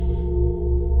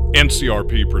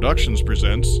NCRP Productions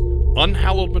presents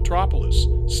Unhallowed Metropolis,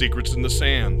 Secrets in the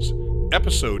Sands,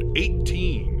 Episode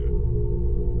 18.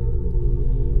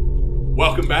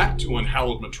 Welcome back to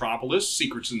Unhallowed Metropolis,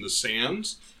 Secrets in the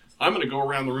Sands. I'm going to go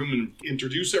around the room and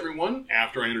introduce everyone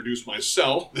after I introduce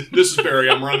myself. This is Barry,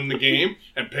 I'm running the game.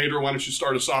 And Pedro, why don't you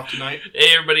start us off tonight?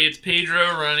 Hey everybody, it's Pedro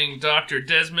running Dr.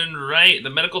 Desmond Wright, the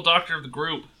medical doctor of the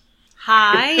group.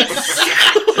 Hi.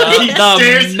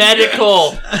 The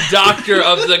medical doctor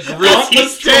of the group. He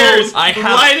stares I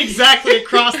have right exactly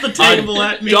across the table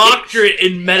at me. doctorate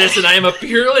in medicine. I am a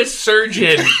peerless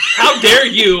surgeon. How dare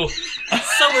you?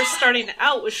 So we're starting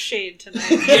out with shade tonight.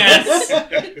 Yes.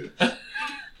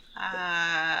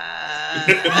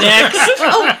 Next.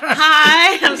 Oh,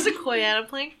 hi. I'm Sequoia. I'm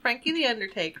playing Frankie the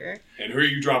Undertaker. And who are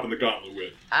you dropping the gauntlet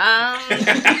with? I'm going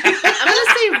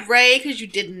to say Ray because you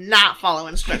did not follow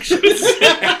instructions.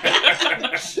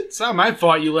 It's not my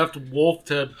fault you left Wolf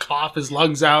to cough his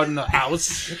lungs out in the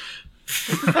house.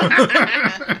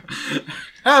 Hi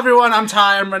everyone, I'm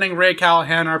Ty. I'm running Ray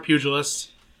Callahan, our pugilist.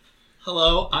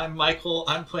 Hello, I'm Michael.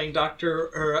 I'm playing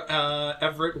Dr.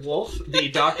 Everett Wolf, the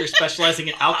doctor specializing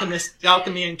in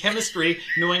alchemy and chemistry,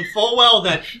 knowing full well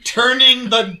that turning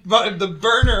the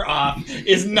burner off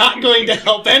is not going to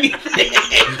help anything.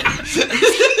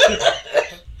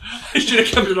 I should have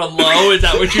kept it on low. Is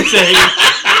that what you're saying?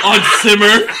 On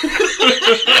simmer?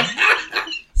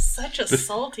 Such a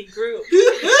salty group.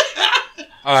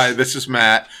 Hi, this is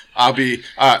Matt. I'll be,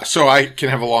 so I can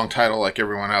have a long title like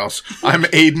everyone else. I'm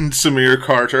Aiden Samir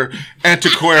Carter,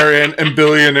 antiquarian and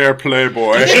billionaire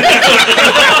playboy.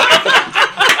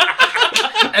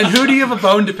 And who do you have a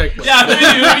bone to pick with? Yeah,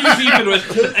 who are you beefing with?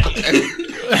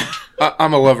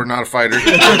 I'm a lover, not a fighter.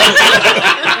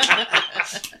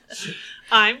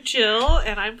 I'm Jill,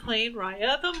 and I'm playing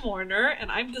Raya the Mourner, and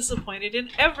I'm disappointed in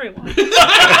everyone. Equally,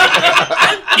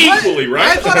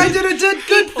 right? I thought I did a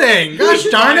good thing. Gosh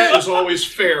darn It it. is always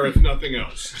fair, if nothing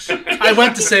else. I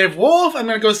went to save Wolf. I'm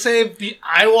going to go save the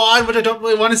Iwan, which I don't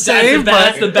really want to save.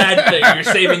 That's the bad thing. You're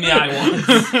saving the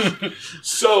Iwans.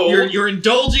 So, You're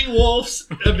indulging Wolf's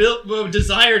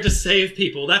desire to save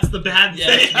people. That's the bad thing.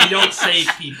 Yes, we don't save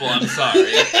people. I'm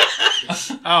sorry.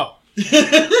 Oh.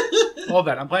 Hold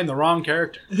that. I'm playing the wrong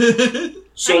character. so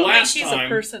I don't last think he's time, a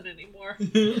person anymore.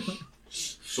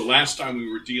 last time we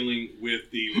were dealing with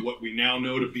what we now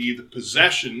know to be the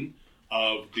possession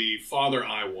of the Father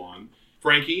Iwan.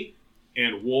 Frankie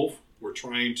and Wolf were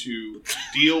trying to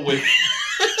deal with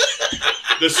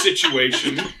the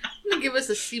situation. I'm going to give us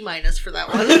a C- for that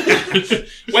one.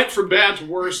 Went from bad to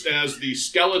worst as the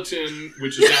skeleton,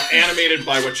 which is now animated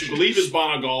by what you believe is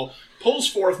Bonagal, pulls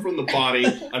forth from the body.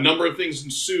 A number of things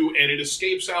ensue, and it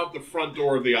escapes out the front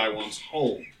door of the Iwan's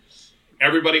home.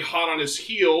 Everybody hot on his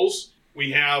heels.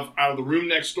 We have out of the room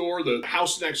next door, the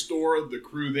house next door, the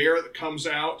crew there that comes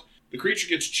out. The creature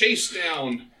gets chased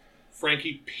down.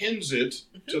 Frankie pins it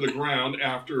to the ground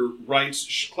after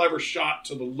Wright's clever shot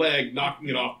to the leg, knocking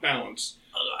it off balance.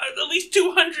 At least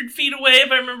 200 feet away,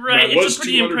 if I remember right. That was It's a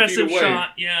pretty 200 feet impressive away. shot,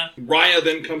 yeah. Raya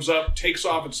then comes up, takes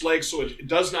off its legs, so it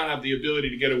does not have the ability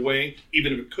to get away,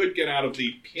 even if it could get out of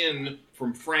the pin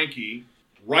from Frankie.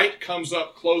 Wright comes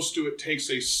up close to it,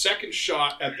 takes a second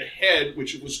shot at the head,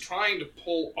 which it was trying to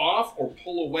pull off or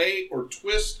pull away or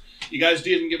twist. You guys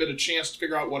didn't give it a chance to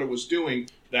figure out what it was doing.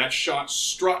 That shot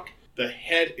struck. The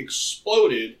head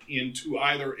exploded into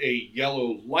either a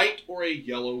yellow light or a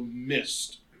yellow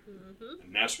mist.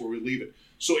 And that's where we leave it.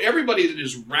 So everybody that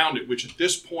is around it, which at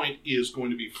this point is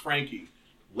going to be Frankie,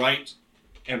 Wright,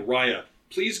 and Raya,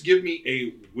 please give me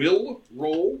a will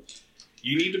roll.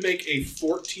 You need to make a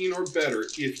 14 or better.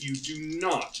 If you do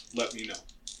not, let me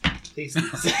know. Please.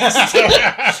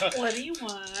 What do you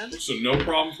want? So no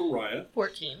problem for Raya.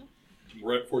 14.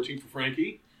 We're at 14 for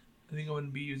Frankie. I think I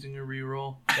wouldn't be using a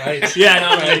reroll. Right. Yeah, no,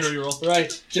 I'm Right. using a reroll.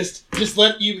 Right. Just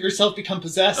let yourself become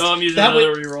possessed. Oh, I'm using That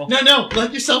another way- reroll. No,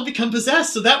 let yourself become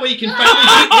possessed so that way you can finally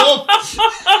beat Wolf.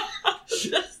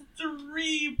 That's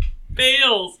 3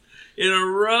 fails in a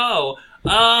row.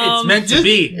 It's meant to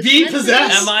be. Be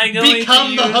possessed. Am I going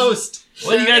Become to the use- host.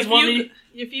 What do you guys want me?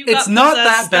 If you It's got not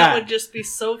possessed, that bad. That would just be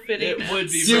so fitting. It would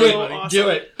be Do really it. funny. awesome. Do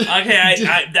it. Okay,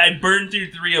 I burned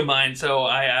through 3 of mine, so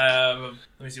I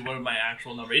let me see, what is my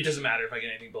actual number? It doesn't matter if I get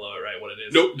anything below it, right? What it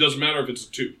is. Nope, doesn't matter if it's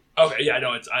a 2. Okay, yeah,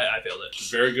 no, I failed it.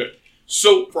 Very good.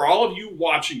 So for all of you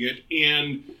watching it,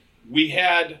 and we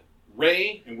had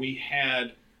Ray and we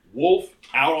had Wolf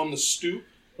out on the stoop.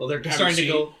 Well, they're Haven't starting to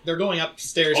seen- go. They're going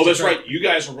upstairs. Oh, to that's try- right. You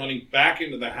guys are running back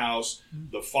into the house.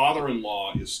 The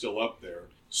father-in-law is still up there.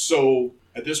 So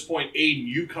at this point, Aiden,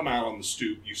 you come out on the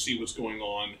stoop. You see what's going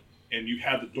on, and you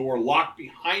have the door locked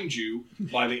behind you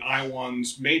by the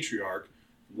Iwan's matriarch.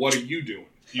 What are you doing?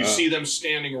 You see them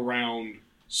standing around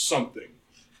something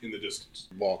in the distance.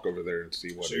 Walk over there and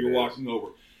see what So it you're is. walking over.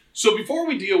 So before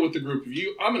we deal with the group of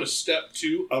you, I'm going to step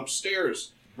to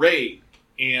upstairs. Ray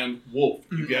and Wolf,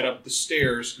 you get up the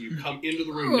stairs, you come into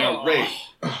the room. Now, Ray.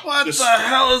 What This- the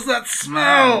hell is that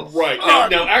smell? Right.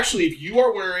 Now, actually, if you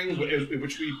are wearing,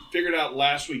 which we figured out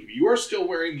last week, if you are still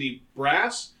wearing the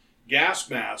brass gas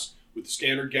mask with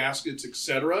standard gaskets,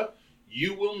 etc.,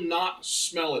 you will not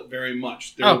smell it very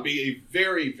much. There will be a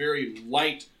very, very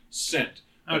light scent,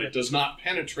 but it does not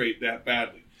penetrate that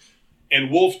badly. And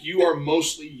Wolf, you are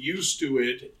mostly used to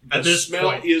it. At The this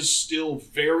smell point. is still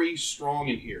very strong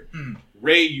in here.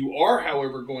 Ray, you are,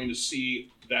 however, going to see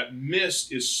that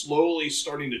mist is slowly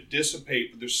starting to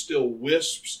dissipate, but there's still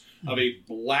wisps of a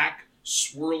black,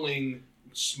 swirling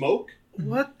smoke.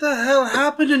 What the hell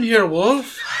happened in here,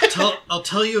 Wolf? I'll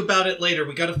tell you about it later.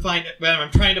 We got to find.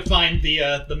 I'm trying to find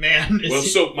the man. Well,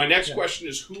 so my next question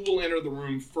is, who will enter the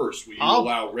room first? Will you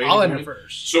allow Ray? I'll to enter go in?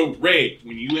 first. So, Ray,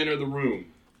 when you enter the room,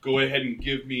 go ahead and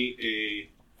give me a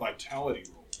vitality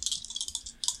roll.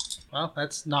 Well,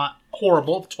 that's not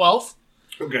horrible. 12.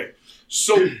 Okay.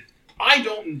 So, I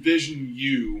don't envision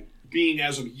you being,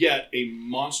 as of yet, a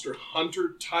monster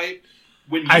hunter type.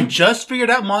 When you, I just figured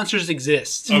out monsters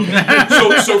exist. Okay.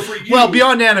 So for you, Well,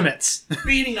 beyond animates.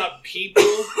 beating up people,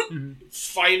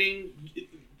 fighting,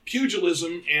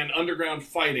 pugilism, and underground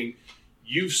fighting,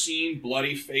 you've seen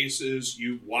bloody faces,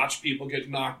 you've watched people get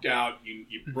knocked out,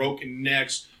 you've broken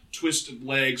necks, twisted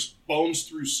legs, bones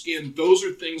through skin. Those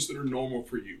are things that are normal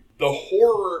for you. The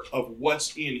horror of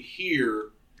what's in here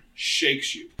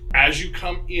shakes you. As you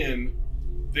come in,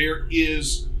 there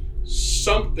is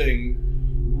something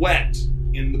wet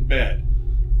in the bed,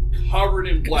 covered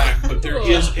in black, but there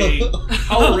is a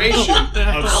coloration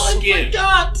of skin.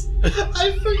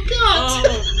 I forgot.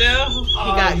 Oh no! He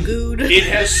got gooed. It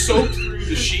has soaked through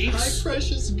the My sheets.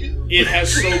 precious goo. It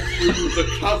has soaked through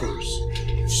the covers.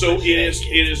 So it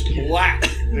is black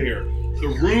there.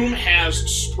 The room has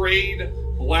sprayed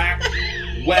black,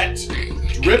 wet,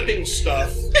 dripping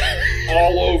stuff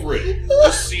all over it.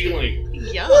 The ceiling.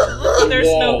 Yum. There's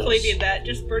no walls. cleaning that.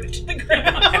 Just burn it to the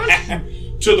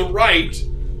ground. To the right,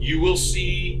 you will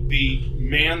see the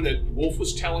man that Wolf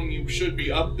was telling you should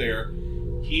be up there.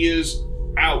 He is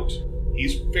out.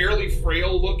 He's fairly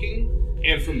frail looking,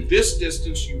 and from this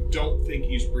distance, you don't think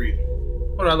he's breathing.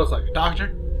 What do I look like? A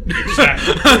doctor?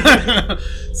 Exactly.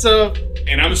 So,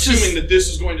 And I'm It's assuming just- that this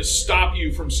is going to stop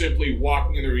you from simply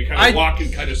walking in there. You kind of walk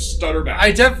and kind of stutter back.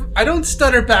 I don't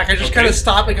stutter back. I just Okay. kind of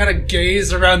stop and kind of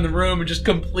gaze around the room and just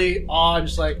complete awe. I'm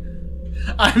just like,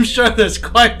 I'm sure there's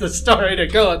quite the story to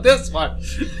go at this one.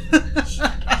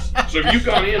 So if you've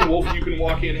gone in, Wolf, you can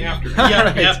walk in after. Yep,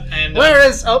 Alright. yep. And Where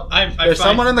is? Oh, I there's find-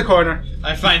 someone in the corner.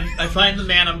 I find the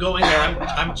man. I'm going there.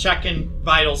 I'm checking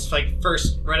vitals like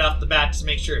first right off the bat to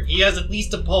make sure he has at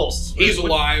least a pulse. He's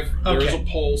alive. There's Okay. a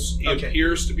pulse. He Okay.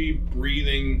 appears to be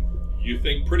breathing, you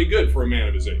think, pretty good for a man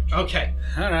of his age. Okay.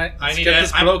 All right, I let's need get to-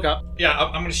 this I'm- bloke up. Yeah,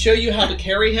 I'm going to show you how to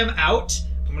carry him out.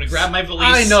 I'm going to grab my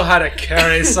valise. I know how to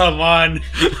carry someone.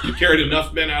 You carried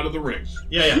enough men out of the ring.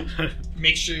 Yeah.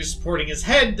 Make sure you're supporting his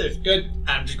head. That's good.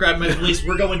 I'm just grabbing my valise.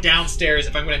 We're going downstairs.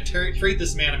 If I'm going to treat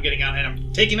this man, I'm getting out and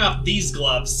I'm taking off these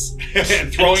gloves.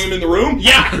 And throwing him in the room?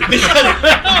 Yeah,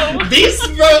 because these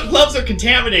gloves are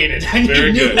contaminated. I need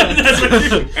Very new good.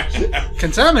 ones.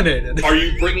 Contaminated. Are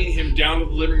you bringing him down to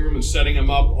the living room and setting him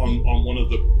up on one of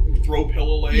the throw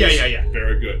pillow legs? Yeah.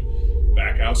 Very good.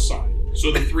 Back outside.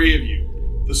 So the three of you.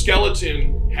 The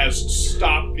skeleton has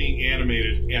stopped being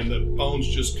animated and the bones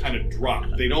just kind of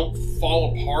dropped. They don't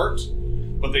fall apart,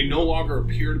 but they no longer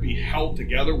appear to be held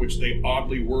together, which they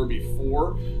oddly were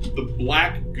before. The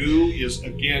black goo is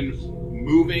again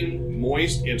moving,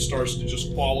 moist, and starts to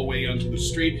just fall away onto the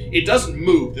street. It doesn't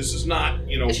move. This is not,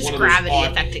 It's just one of gravity those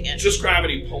odd, affecting it. just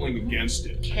gravity pulling against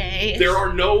it. Okay. There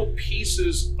are no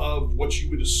pieces of what you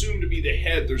would assume to be the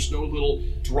head. There's no little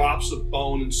drops of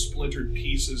bone and splintered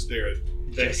pieces there.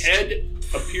 The head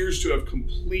appears to have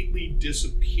completely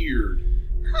disappeared.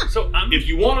 So If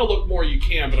you want to look more, you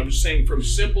can, but I'm just saying from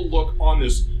simple look on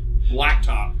this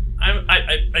blacktop.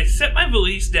 I set my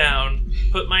valise down,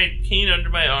 put my cane under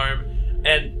my arm,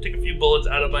 and take a few bullets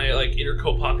out of my inner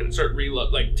coat pocket and start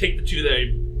reload. Take the two that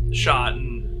I shot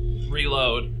and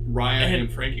reload. Ryan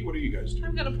and Frankie, what are you guys doing?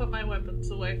 I'm gonna put my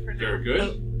weapons away for now. Very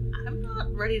good. I'm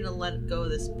not ready to let go of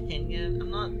this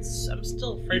pinion. I'm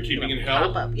still afraid You're keeping it's it gonna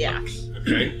held? pop up. Yeah.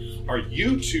 Okay. Are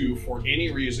you two, for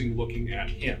any reason, looking at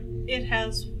him? It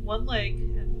has one leg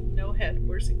and no head.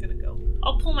 Where's it gonna go?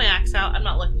 I'll pull my axe out. I'm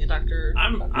not looking at Dr.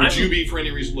 Would you be, for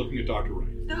any reason, looking at Dr.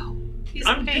 Ryan? No. He's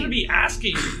I'm in gonna pain. be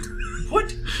asking,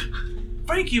 what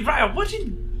Frankie, Raya, what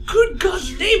in good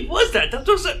God's name was that? That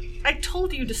was a... I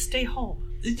told you to stay home.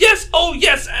 Yes, oh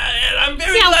yes, and I'm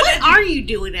very Yeah, glad what that are you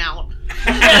doing out?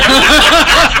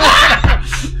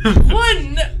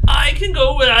 One, I can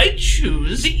go where I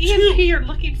choose. The Two, EMP are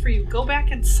looking for you. Go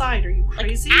back inside. Are you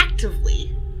crazy?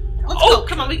 Actively. Let's Oh, go.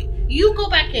 Come on. You go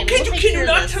back in. Can We'll you, take can care you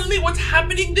of not this. tell me what's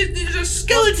happening? There's a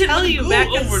skeleton I'll tell with you goo back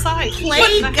over. inside.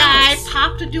 Plague What? guy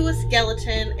popped into a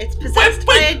skeleton. It's possessed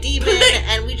by a demon, plague-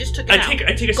 and we just took it I out. take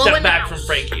a Go step in the back house. from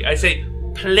Frankie. I say,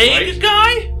 plague Right.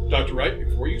 guy? Dr. Wright,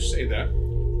 before you say that,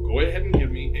 go ahead and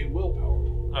give me a willpower.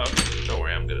 Oh, don't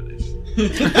worry, I'm good at this.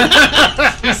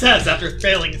 He says after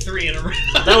failing 3 in a row.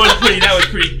 That was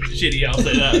pretty shitty, I'll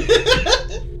say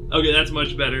that. Okay, that's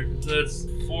much better. So that's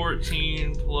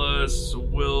 14 plus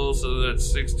will, so that's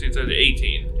 16, so that's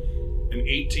 18. An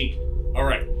 18. All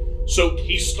right. So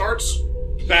he starts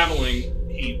babbling.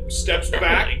 He steps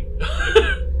back,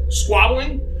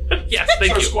 squabbling. Yes,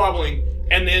 thank Starts you. squabbling,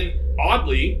 and then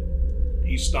oddly,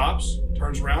 he stops,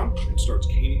 turns around, and starts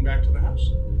caning back to the house.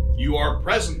 You are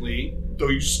presently, though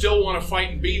you still want to fight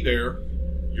and be there,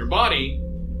 your body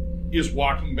is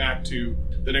walking back to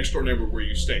the next door neighborhood where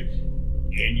you stay,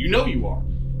 and you know you are.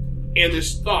 And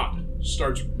this thought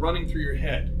starts running through your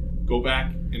head: go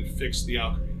back and fix the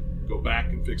alchemy. Go back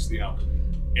and fix the alchemy.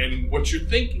 And what you're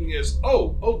thinking is,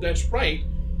 oh, that's right.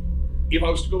 If I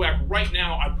was to go back right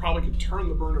now, I probably could turn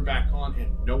the burner back on and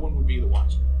no one would be the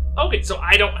wiser. Okay, so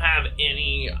I don't have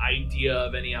any idea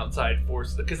of any outside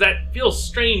force, because that feels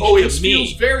strange Oh, to it me.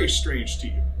 feels very strange to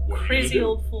you. What are you Crazy gonna do?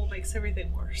 old fool makes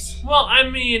everything worse. Well, I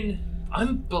mean,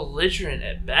 I'm belligerent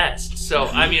at best, so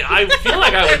I mean, I feel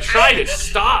like I would try to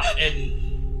stop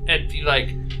and be like,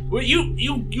 well,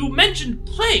 you mentioned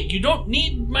plague. You don't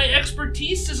need my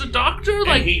expertise as a doctor. And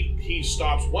Like, he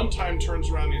stops one time, turns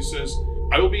around, and he says,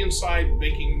 "I will be inside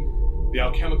making the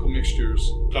alchemical mixtures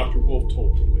Dr. Wolf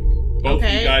told me to make." Both of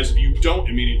you Okay. guys, if you don't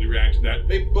immediately react to that,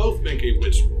 they both make a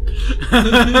wits roll.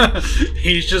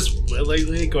 He's just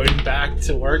willingly going back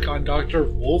to work on Dr.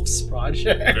 Wolf's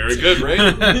project. Very good, right?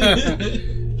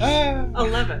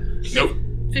 11. Nope.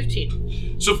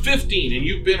 15. So 15, and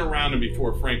you've been around him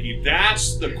before, Frankie.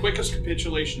 That's the quickest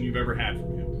capitulation you've ever had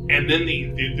from him. And then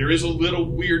there is a little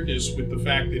weirdness with the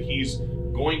fact that he's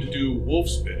going to do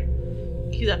Wolf's bidding.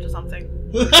 He's up to something.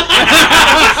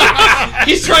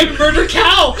 He's trying to murder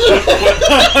Cal.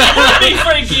 Hey,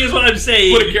 Frankie is what I'm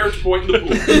saying. Put a character point in the pool.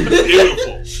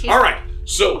 Beautiful. All right,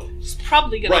 so He's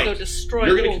probably gonna Right. go destroy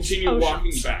you're going to Wolf's continue walking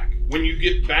potions. back. When you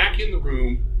get back in the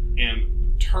room and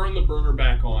turn the burner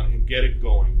back on and get it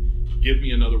going, give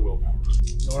me another willpower.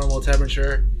 Normal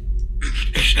temperature.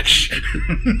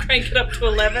 Crank it up to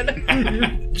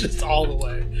 11. Just all the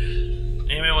way.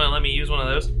 Anybody want to let me use one of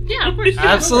those? Yeah, of course.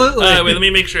 Absolutely. Wait, let me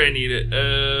make sure I need it.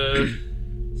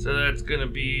 So that's gonna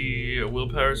be a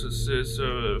willpower. So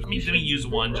let me use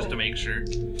one just to make sure.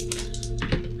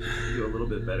 Do a little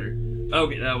bit better.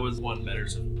 Okay, that was one better.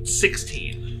 So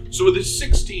 16. So with this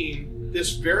 16,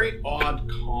 this very odd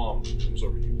calm comes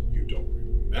over you. You don't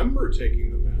remember taking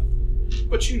the meth,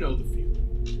 but you know the feeling.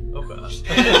 Okay. Like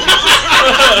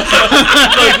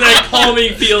that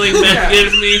calming feeling that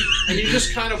gives me. And you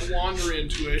just kind of wander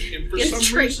into it, and for The some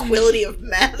reason, tranquility of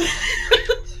meth.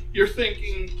 you're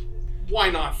thinking, why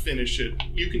not finish it?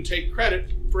 You can take credit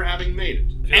for having made it.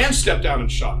 And stepped out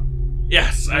and shot him.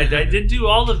 Yes, I did do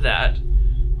all of that.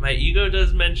 My ego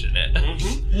does mention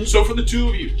it. So for the two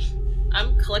of you,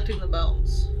 I'm collecting the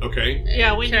bones. okay?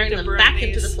 Yeah, we and need carrying to them burn back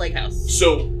into these. the plague house.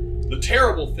 So the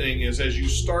terrible thing is, as you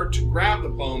start to grab the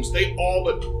bones, they all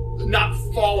but not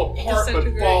fall apart, but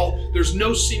Disintegrate. fall. There's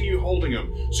no sinew holding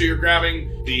them. So you're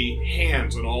grabbing the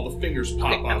hands, and all the fingers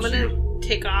pop Okay, off. I'm so gonna you're-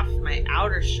 take off my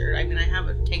outer shirt. I mean, I have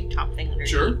a tank top thing underneath.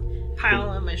 Sure. Pile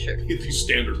on my shirt. Get the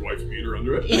standard wife beater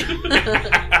under it.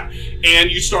 Yeah.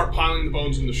 And you start piling the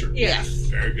bones in the shirt. Yes.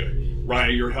 Very good.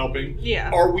 Raya, you're helping.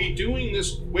 Yeah. Are we doing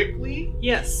this quickly?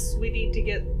 Yes, we need to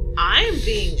get. I'm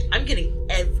getting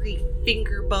every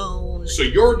finger bone. So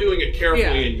you're doing it carefully,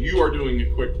 Yeah. and you are doing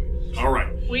it quickly. All right.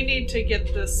 We need to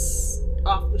get this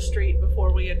off the street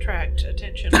before we attract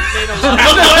attention. We made a lot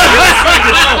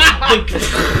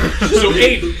So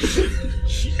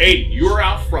Aiden, you're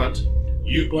out front.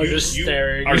 People are just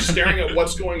staring. are staring at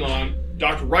what's going on.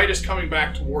 Dr. Wright is coming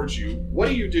back towards you. What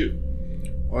do you do?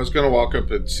 I was going to walk up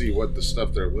and see what the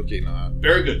stuff they're looking at.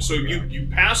 Very good. So you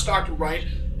pass Dr. Wright.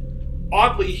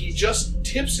 Oddly, he just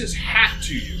tips his hat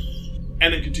to you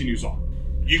and then continues on.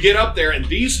 You get up there, and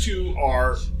these two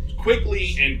are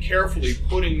quickly and carefully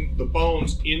putting the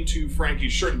bones into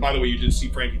Frankie's shirt. And by the way, you did see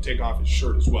Frankie take off his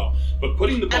shirt as well. But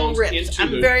putting the I'm bones ripped. into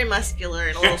I'm very muscular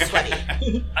and a little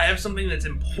sweaty. I have something that's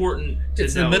important to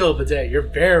It's know. the middle of the day. You're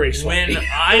very sweaty. When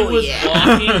I Oh, was yeah.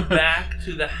 walking back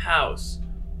to the house,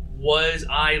 was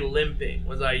I limping?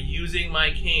 Was I using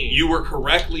my cane? You were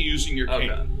correctly using your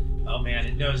cane. Okay. Oh man,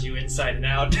 it knows you inside and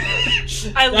out.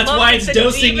 I That's love why it it's that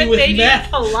dosing you even with made meth.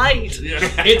 polite. Yeah.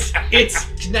 It's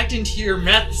connecting to your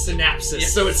meth synapses,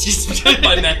 so it's just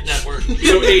My meth network. So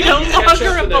Aiden, No you catch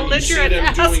longer up a to them, you see belligerent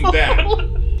them doing asshole.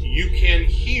 that. You can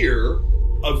hear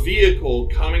a vehicle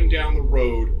coming down the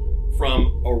road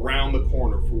from around the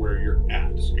corner for where you're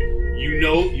at. You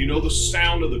know the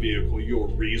sound of the vehicle. You're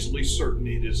reasonably certain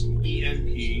it is an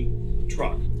EMP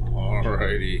truck.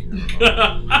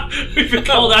 Alrighty. We've been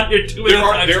called out here too many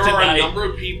times There are tonight. a number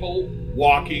of people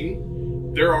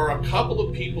walking. There are a couple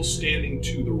of people standing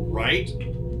to the right,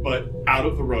 but out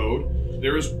of the road.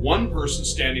 There is one person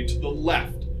standing to the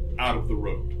left, out of the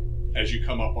road, as you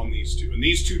come up on these two. And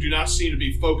these two do not seem to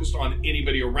be focused on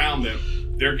anybody around them.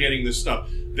 They're getting this stuff.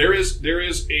 There is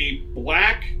a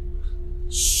black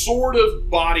sort of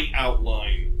body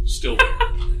outline still there.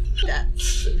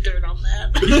 That's dirt on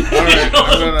that.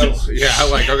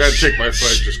 I'm gonna take my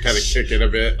foot, just kind of kick it a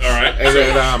bit. All right. And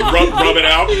then, Rub it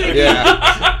out.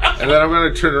 yeah. And then I'm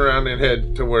gonna turn around and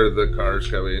head to where the car's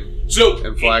coming So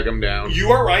and flag them down.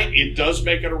 you are right. It does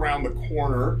make it around the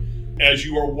corner. As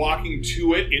you are walking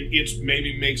to it, it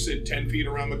maybe makes it 10 feet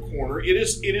around the corner. It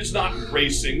is not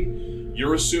racing.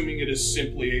 You're assuming it is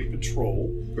simply a patrol.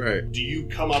 Right. Do you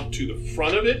come up to the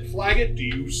front of it, flag it? Do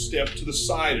you step to the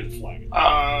side and flag it?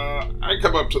 I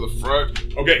come up to the front.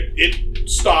 Okay, it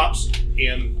stops,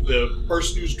 and the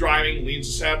person who's driving leans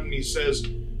his head and he says,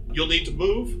 "You'll need to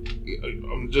move."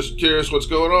 I'm just curious what's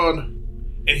going on.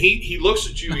 And he looks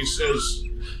at you. He says,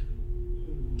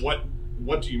 "What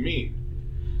do you mean?"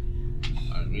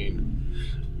 I mean,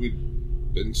 we've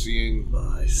been seeing.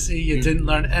 I see you didn't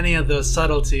learn any of those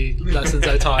subtlety lessons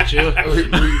I taught you.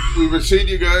 We've been seeing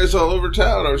you guys all over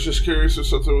town. I was just curious if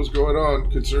something was going on.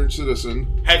 Concerned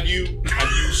citizen. Have you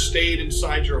stayed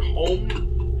inside your home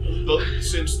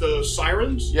since the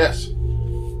sirens? Yes.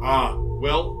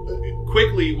 Well,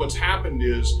 quickly, what's happened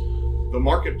is the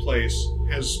marketplace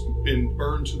has been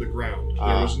burned to the ground. There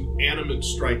was an animate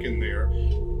strike in there.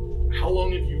 How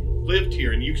long have you lived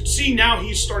here? And you can see now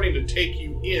he's starting to take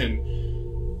you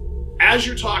in. As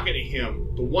you're talking to him,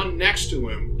 the one next to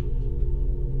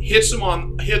him hits him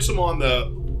on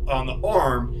the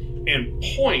arm and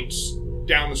points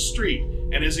down the street.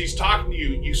 And as he's talking to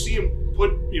you, you see him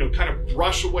kind of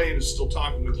brush away and is still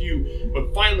talking with you,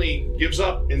 but finally gives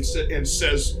up and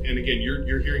says, and again,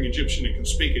 you're hearing Egyptian and can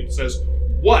speak it, says,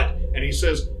 "What?" And he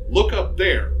says, "Look up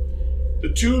there." The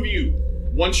two of you,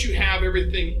 once you have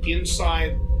everything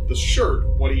inside the shirt,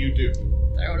 what do you do?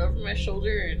 Throw it over my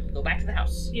shoulder and go back to the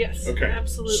house. Yes, Okay.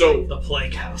 absolutely. So the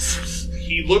plague house.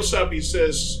 he looks up, he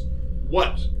says,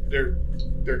 "What? They're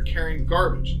carrying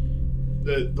garbage."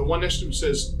 The one next to him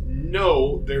says,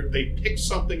 "No, they picked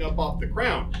something up off the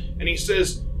ground." And he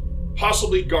says,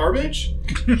 "Possibly garbage?"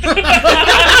 All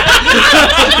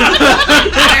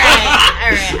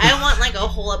right. I want like a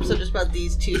whole episode just about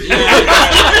these two. Can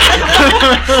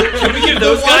we give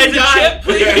those guys a chip?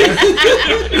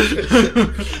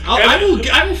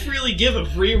 I will freely give a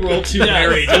free roll to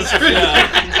Mary. Just for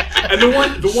And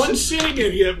the one sitting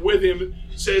in him with him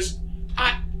says,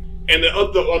 and the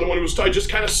other one who was talking just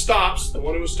kind of stops. The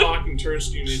one who was talking turns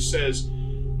to you and he says,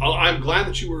 "I'm glad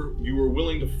that you were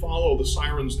willing to follow the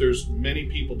sirens. There's many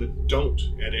people that don't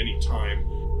at any time.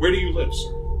 Where do you live, sir?"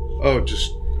 Oh,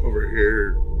 just over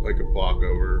here, like a block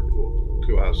over,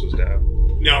 2 houses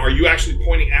down. Now, are you actually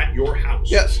pointing at your house?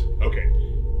 Yes. Okay.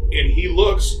 And he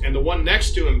looks, and the one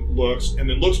next to him looks, and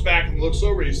then looks back and looks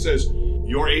over. He says,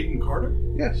 "You're Aiden Carter?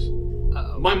 Yes.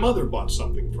 My mother bought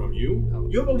something from you.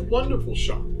 You have a wonderful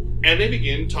shop." And they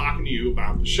begin talking to you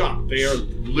about the shop. They are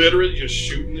literally just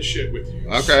shooting the shit with you.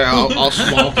 Okay, I'll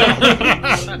small talk.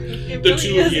 it the really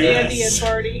two of is you- the Indian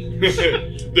party.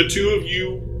 The two of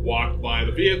you walk by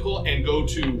the vehicle and go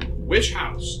to which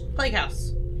house? Plague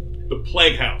house. The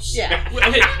plague house. Yeah.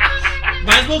 Okay,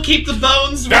 might as well keep the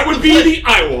bones. That would be the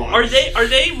Iwans. are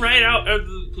they right out? Are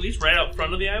the police right out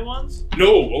front of the Iwans?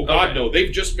 No, oh God, Okay. no.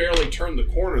 They've just barely turned the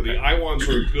corner. The Iwans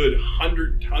are a good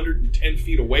 110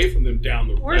 feet away from them down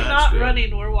the road. We're not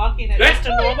running. We're walking at That- just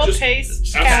a normal just pace.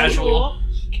 casual.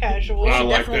 Casual. We I should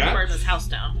like definitely that. burn this house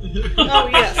down. Oh,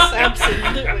 yes,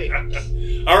 absolutely.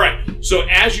 All right. So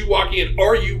as you walk in,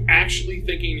 are you actually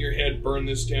thinking in your head, burn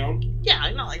this down? Yeah,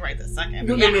 I'm not like right this second.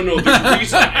 No, yeah. no. There's a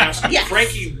reason I'm asking. Yes.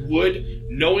 Frankie would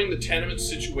knowing the tenement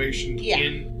situation Yeah.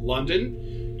 in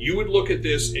London, you would look at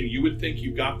this and you would think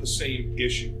you got the same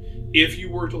issue. If you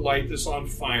were to light this on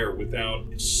fire without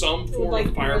some form Like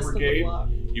of the fire rest of the brigade, block.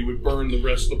 you would burn the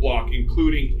rest of the block,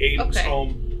 including Aiden's Okay.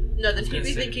 home. No, then gonna you'd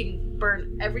be say- thinking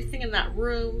burn everything in that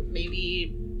room,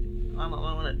 maybe, I don't know,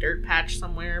 on a dirt patch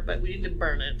somewhere, but we need to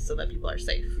burn it so that people are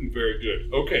safe. Very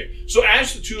good. Okay, so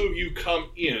as the two of you come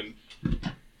in,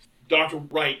 Dr.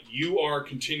 Wright, you are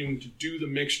continuing to do the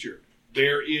mixture.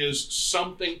 There is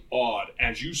something odd.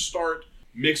 As you start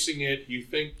mixing it, you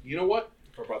think, you know what?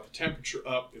 If I brought the temperature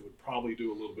up, it would probably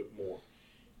do a little bit more.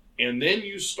 And then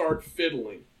you start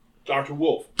fiddling. Dr.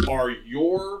 Wolf, are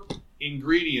your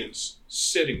ingredients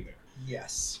sitting there?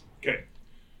 Yes. Okay.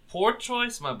 Poor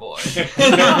choice, my boy.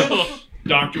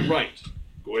 Dr. Wright,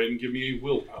 go ahead and give me a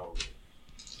willpower roll.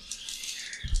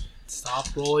 Stop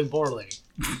rolling poorly.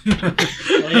 Well,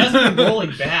 he hasn't been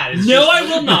rolling bad. It's No, just, I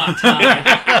will not.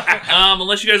 Ty.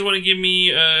 Unless you guys want to give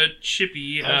me a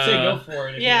chippy. I'd say go for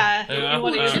it. if Yeah, Yeah, you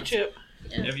want to use uh, a chip.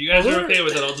 If you guys are okay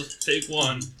with it, I'll just take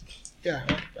one. Yeah,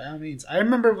 by all means. I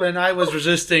remember when I was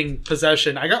resisting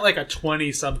possession, I got like a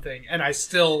 20-something, and I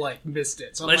still like missed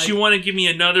it. So I'm Unless like, you want to give me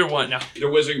another one. Now, There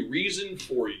was a reason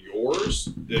for yours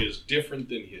that is different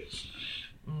than his.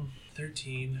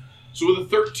 13. So with a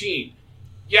 13,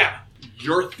 yeah,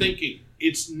 you're thinking.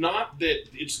 It's not that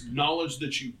it's knowledge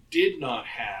that you did not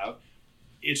have,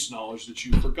 it's knowledge that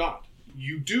you forgot.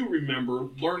 You do remember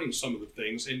learning some of the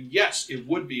things, and yes, it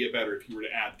would be better if you were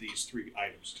to add these 3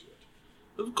 items to it.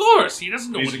 Of course, he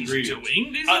doesn't know These what he's ingredients.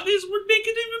 doing. These would make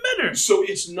it even better. So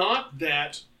it's not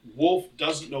that Wolf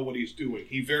doesn't know what he's doing.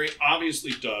 He very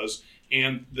obviously does,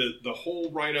 and the whole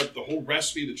write-up, the whole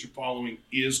recipe that you're following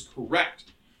is correct.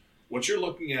 What you're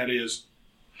looking at is,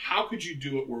 how could you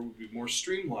do it where it would be more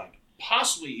streamlined?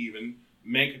 Possibly even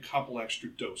make a couple extra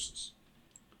doses.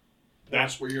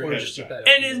 That's where your or head just is a at. better.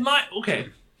 And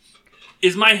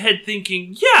is my head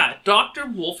thinking, yeah, Dr.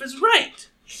 Wolf is right.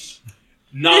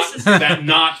 Not This is-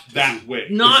 not that way.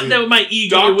 Not that my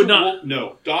ego Dr. would not. Wolf,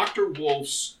 no, Dr.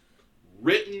 Wolf's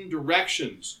written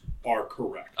directions are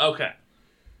correct. Okay.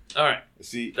 All right.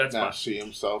 Does he That's now fine. see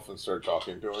himself and start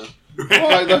talking to him?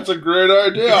 Why, that's a great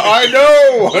idea. I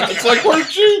know! It's like we're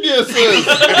geniuses!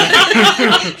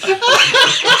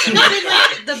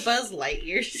 Like the Buzz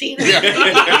Lightyear scene.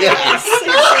 Yes.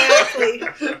 Exactly.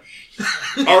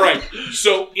 All right.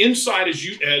 So inside,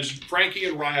 as Frankie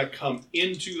and Raya come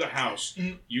into the house,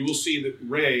 you will see that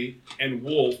Ray and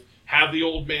Wolf have the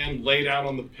old man laid out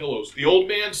on the pillows. The old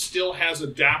man still has a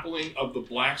dappling of the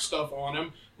black stuff on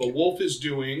him, but Wolf is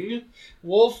doing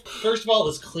Wolf, first of all,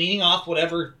 is cleaning off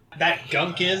whatever that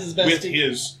gunk is as best with he-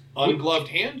 his ungloved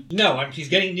hand. No, he's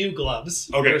getting new gloves,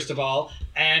 Okay. first of all,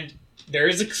 and there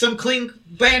is some clean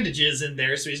bandages in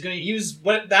there, so he's going to use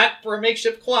that for a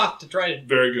makeshift cloth to try to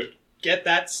Very good. get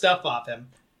that stuff off him.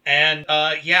 And,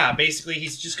 basically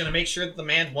he's just going to make sure that the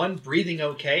man, one, breathing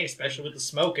okay, especially with the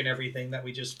smoke and everything that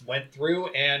we just went through,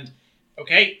 and,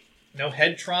 okay, no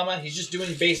head trauma. He's just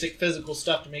doing basic physical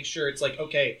stuff to make sure it's like,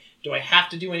 okay, do I have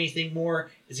to do anything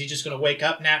more? Is he just going to wake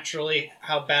up naturally?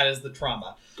 How bad is the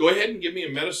trauma? Go ahead and give me a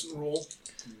medicine roll.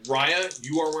 Raya,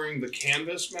 you are wearing the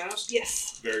canvas mask.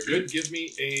 Yes. Very good. Give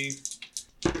me a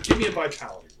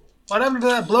vitality roll. What happened to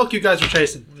that bloke you guys were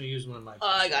chasing? I'm going to use one of my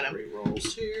I got him.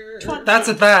 rolls here. That's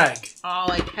a bag. Oh,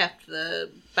 I kept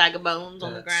the bag of bones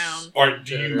on the ground. All right,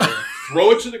 do you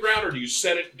throw it to the ground or do you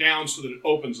set it down so that it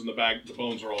opens and the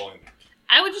bones are all in there?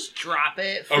 I would just drop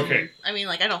it. Okay. I mean,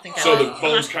 like, I don't think So I the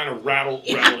bones kind of rattle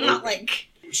Yeah, open. not like.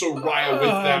 So Raya, with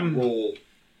that roll,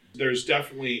 there's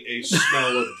definitely a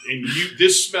smell of, and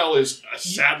this smell is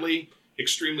sadly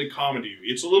extremely common to you.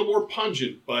 It's a little more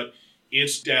pungent, but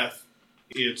it's death,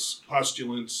 it's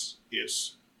pestilence,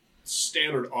 it's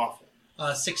standard awful.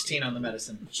 16 on the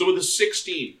medicine. So with a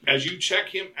 16, as you check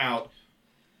him out,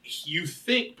 you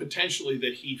think potentially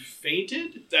that he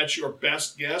fainted. That's your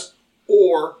best guess,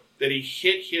 or that he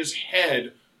hit his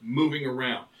head moving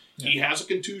around. He has a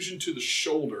contusion to the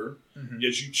shoulder. Mhm.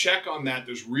 As you check on that,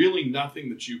 there's really nothing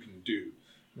that you can do.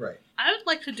 Right. I would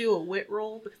like to do a wit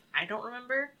roll because I don't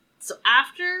remember. So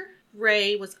after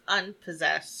Ray was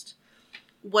unpossessed,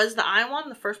 was the Iwan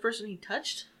the first person he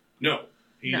touched? No,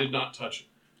 he No. did not touch it.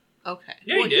 Yeah, Okay.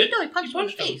 he Well, did. No, he punched He him in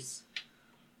the punched him. face.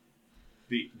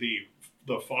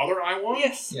 The father I want?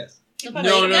 Yes. Yes. The No, No,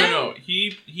 butcher no, guy? no.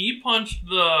 He punched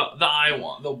the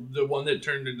Iwan, the one that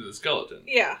turned into the skeleton.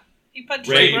 Yeah. He punched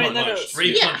Ray him right in the punched. nose.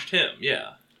 Ray Yeah. punched him.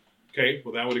 Yeah. Okay,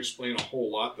 well that would explain a whole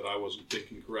lot that I wasn't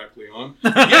thinking correctly on.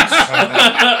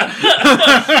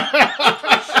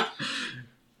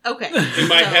 Okay. In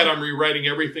my So- head, I'm rewriting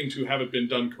everything to have it been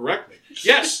done correctly.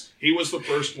 Yes, he was the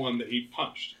first one that he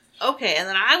punched. Okay, and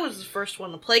then I was the first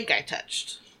one the plague guy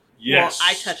touched. Yes. Well,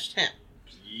 I touched him.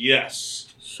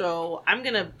 Yes. So I'm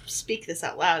going to speak this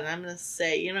out loud, and I'm going to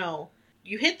say,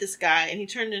 you hit this guy, and he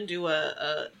turned into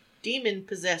a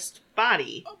demon-possessed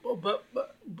body. But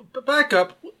back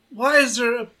up. Why is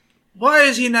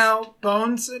he now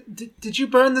bones? Did you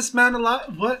burn this man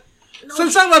alive? What? No.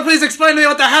 Someone please explain to me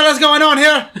what the hell is going on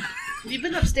here. Have you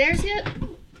been upstairs yet?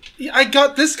 Yeah, I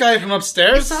got this guy from You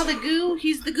upstairs. saw the goo?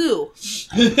 He's the goo. He's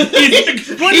the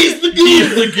goo. He's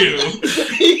the goo.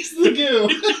 He's the goo.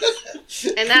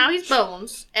 And now he's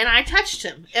bones, and I touched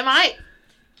him. Am I...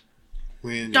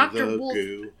 Winnie Dr. the Wolf,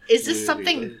 Goo, is this Winnie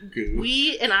something the Goo.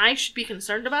 we and I should be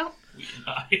concerned about?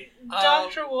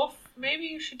 Dr. Wolf, maybe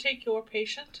you should take your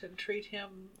patient and treat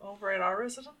him over at our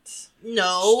residence.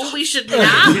 No, we should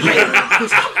not.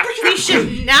 We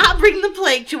should not bring the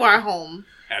plague to our home.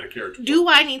 Add a character. Do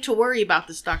I need to worry about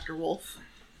this, Dr. Wolf?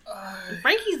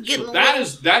 Frankie's getting So a that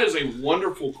little... that is a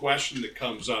wonderful question that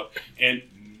comes up, and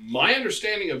my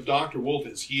understanding of Dr. Wolf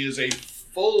is he is a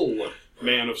full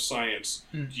man of science.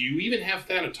 Do you even have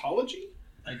thanatology?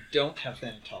 I don't have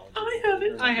thanatology. I have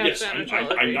it. I have Yes,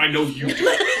 thanatology. I know you do.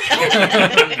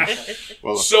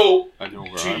 Well, So, I know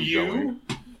where to I'm you, going.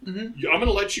 Mhm. I'm going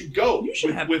to let you go You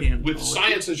should have with thanatology.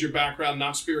 science as your background,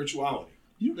 not spirituality.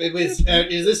 Is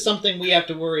this something we have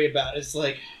to worry about? It's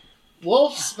like,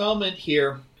 Wolf's moment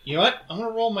here. You know what? I'm going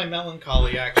to roll my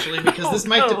melancholy, actually, because this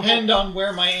might depend on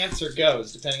where my answer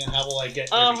goes, depending on how well I get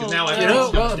here. Because now I You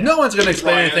know, well, if no one's gonna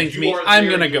explain Ryan, anything to you me, are I'm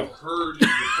there, gonna you've go. You've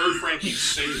heard Frankie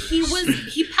say this.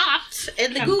 He popped,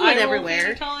 and the Can goo I went roll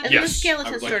everywhere, thanatology? and then the Yes, I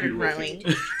skeleton would like started you to roll growing.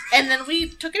 And then we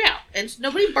took it out, and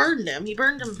nobody burned him. He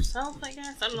burned himself, I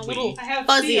guess. I'm a little I have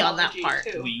fuzzy on that theology,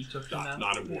 part. too. We took them out.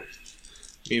 Not important.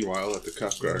 Meanwhile, at the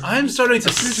Coast Guard. I'm starting to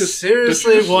Did you just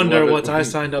seriously wonder love it what when I you-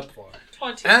 signed up for,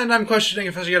 20. and I'm questioning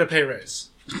if I should get a pay raise.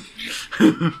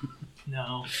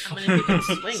 No. I'm gonna make him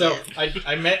swing So it.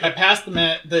 I passed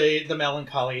the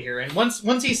melancholy here, and once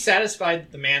he's satisfied,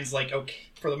 that the man's like okay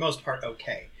for the most part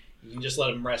okay. You can just let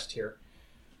him rest here.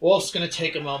 Wolf's gonna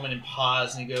take a moment and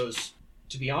pause, and he goes,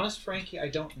 "To be honest, Frankie, I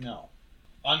don't know.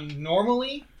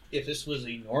 Normally, if this was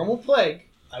a normal plague,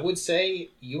 I would say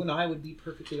you and I would be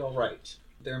perfectly all right.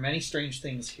 There are many strange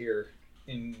things here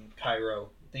in Cairo,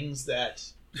 things that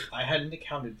I hadn't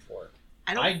accounted for.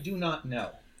 I do not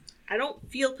know." I don't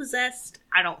feel possessed.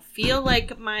 I don't feel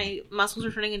like my muscles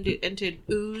are turning into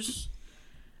ooze.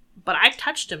 But I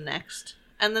touched him next.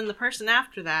 And then the person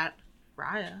after that,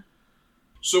 Raya.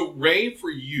 So, Ray, for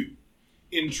you,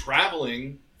 in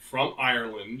traveling from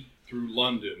Ireland through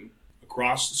London,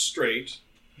 across the strait,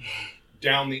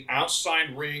 down the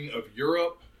outside ring of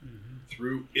Europe,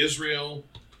 through Israel,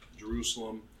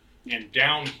 Jerusalem, and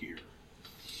down here,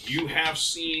 you have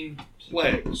seen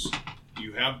plagues.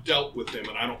 You have dealt with them,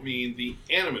 and I don't mean the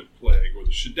animate plague or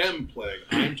the Shedem plague.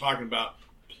 I'm talking about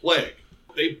plague.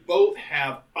 They both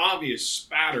have obvious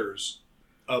spatters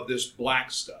of this black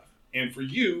stuff. And for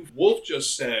you, Wolf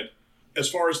just said, as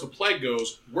far as the plague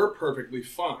goes, we're perfectly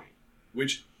fine,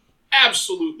 which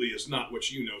absolutely is not what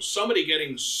you know. Somebody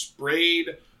getting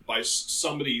sprayed by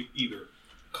somebody either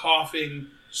coughing,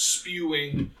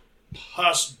 spewing,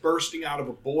 pus bursting out of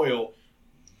a boil,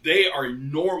 they are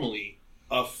normally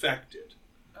affected.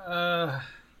 I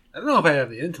don't know if I have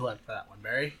the intellect for that one,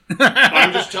 Barry.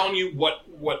 I'm just telling you what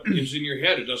is in your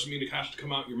head. It doesn't mean it has to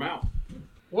come out your mouth.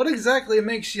 What exactly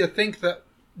makes you think that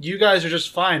you guys are just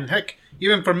fine? Heck,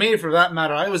 even for me, for that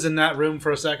matter, I was in that room for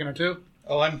a second or two.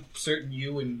 Oh, I'm certain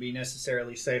you wouldn't be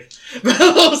necessarily safe.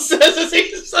 Mello says as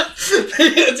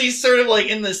he's sort of like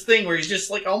in this thing where he's just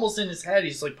like almost in his head,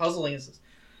 he's like puzzling. He says,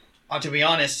 to be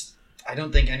honest, I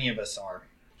don't think any of us are.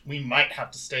 We might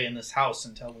have to stay in this house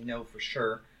until we know for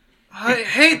sure. I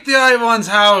hate the Ivon's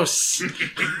house.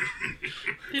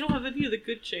 They don't have any of the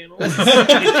good channels.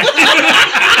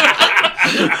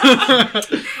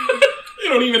 They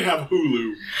don't even have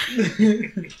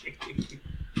Hulu.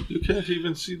 You can't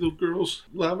even see the girls'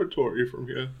 lavatory from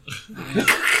here.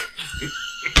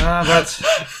 But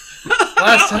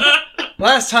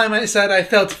last time I said I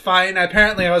felt fine.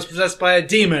 Apparently I was possessed by a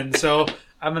demon, so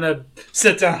I'm gonna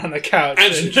sit down on the couch.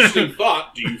 As an interesting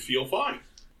thought, do you feel fine?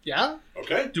 Yeah?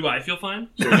 Okay. Do I feel fine?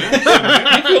 So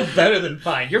I feel better than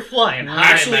fine. You're flying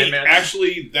high, my man.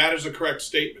 actually, that is a correct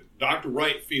statement. Dr.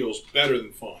 Wright feels better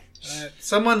than fine.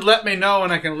 Someone let me know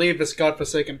when I can leave this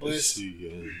godforsaken place.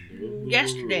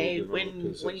 Yesterday,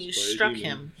 when you struck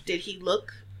him, did he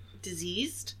look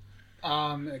diseased?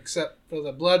 Except for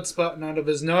the blood spotting out of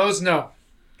his nose, no.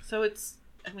 So it's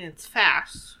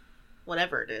fast,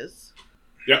 whatever it is.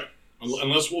 Yep.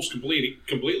 Unless Wolf's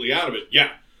completely out of it,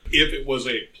 yeah. If it was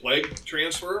a plague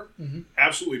transfer,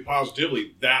 absolutely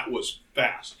positively, that was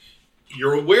fast.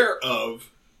 You're aware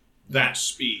of that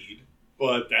speed,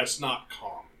 but that's not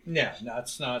common. Yeah, no,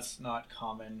 it's not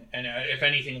common. And if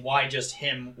anything, why just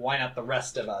him? Why not the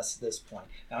rest of us at this point?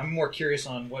 Now, I'm more curious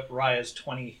on what Raya's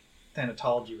 20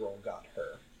 thanatology roll got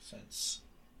her, since...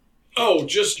 Oh,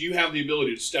 just you have the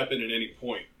ability to step in at any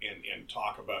point and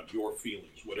talk about your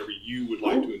feelings, whatever you would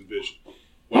like to envision.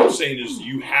 What I'm saying is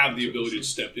you have the ability to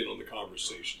step in on the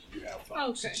conversation. You have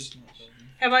thoughts. Okay.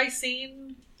 Have I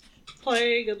seen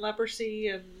plague and leprosy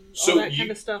and all that kind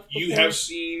of stuff before? You have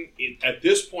seen, at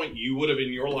this point, you would have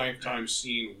in your lifetime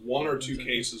seen 1 or 2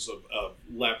 cases of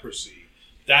leprosy.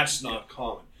 That's not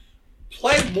common.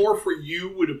 Plague more for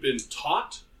you would have been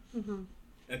taught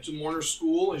at the Mourner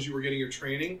School as you were getting your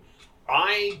training.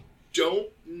 I don't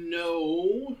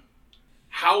know.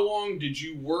 How long did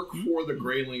you work for the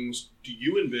Greylings, do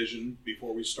you envision,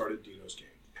 before we started Dino's game?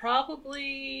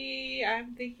 Probably,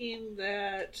 I'm thinking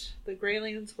that the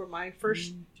Greylings were my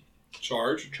first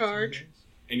Charge.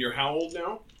 And you're how old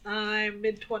now? I'm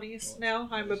mid-20s now.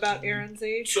 I'm about Aaron's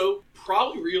age. So,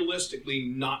 probably realistically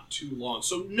not too long.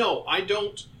 So, no, I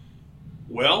don't.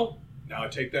 Well, now I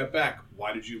take that back.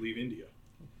 Why did you leave India?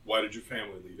 Why did your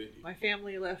family leave India? My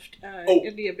family left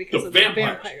India because of the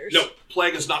vampires. No,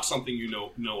 plague is not something you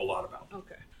know a lot about.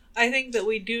 Okay. I think that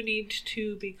we do need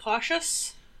to be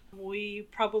cautious. We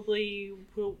probably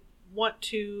will want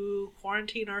to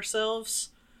quarantine ourselves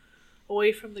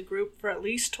away from the group for at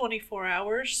least 24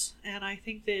 hours. And I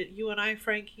think that you and I,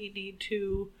 Frankie, need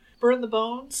to burn the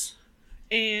bones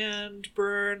and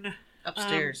burn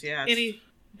Upstairs, any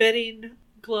bedding,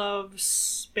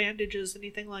 gloves, bandages,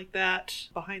 anything like that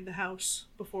behind the house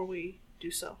before we do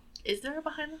so. Is there a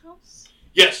behind the house?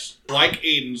 Yes, like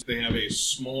Aiden's, they have a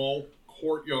small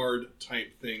courtyard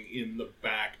type thing in the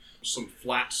back, some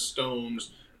flat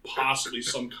stones, possibly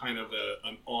some kind of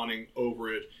an awning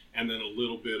over it, and then a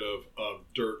little bit of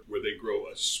dirt where they grow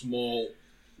a small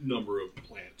number of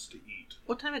plants to eat.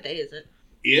 What time of day is it?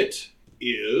 It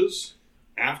is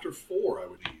after 4, I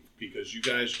would eat, because you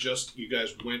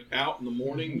guys went out in the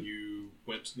morning, you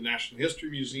went to the National History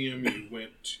Museum, you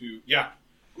went to, I'm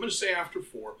going to say after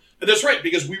 4. And that's right,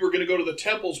 because we were going to go to the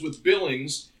temples with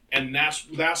Billings, and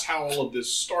that's how all of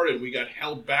this started. We got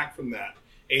held back from that.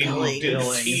 Aiden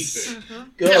didn't keep it.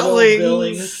 Good old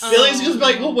Billings. Billings was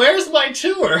like, well, where's my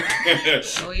tour?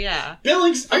 Oh, yeah.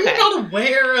 Billings, are you not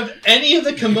aware of any of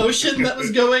the commotion that was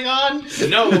going on?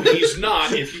 No, he's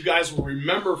not. If you guys will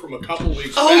remember from a couple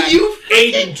weeks back,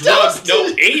 Aiden drugged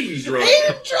him.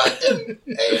 Aiden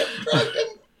drugged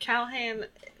him. Callahan,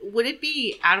 would it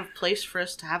be out of place for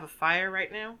us to have a fire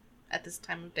right now at this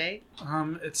time of day?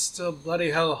 It's still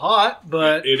bloody hell hot,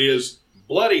 but It is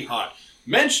bloody hot.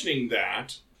 Mentioning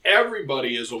that,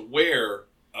 everybody is aware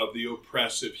of the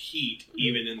oppressive heat,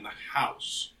 even in the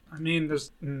house. I mean,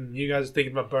 there's you guys are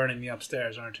thinking about burning the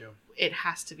upstairs, aren't you? It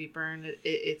has to be burned.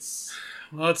 It's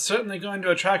Well, it's certainly going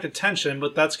to attract attention,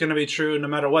 but that's going to be true no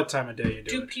matter what time of day you do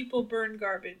Do it. people burn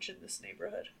garbage in this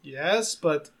neighborhood? Yes,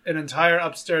 but an entire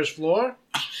upstairs floor?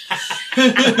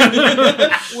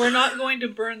 We're not going to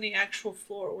burn the actual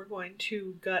floor. We're going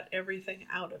to gut everything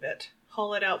out of it.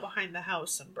 Haul it out behind the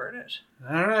house and burn it.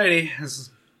 Alrighty.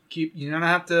 You're going to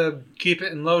have to keep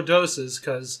it in low doses,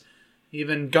 because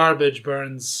even garbage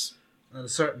burns at a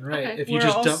certain rate. Okay. If you We're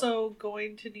just also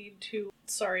going to need to...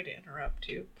 Sorry to interrupt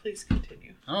you. Please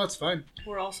continue. Oh, it's fine.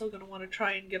 We're also going to want to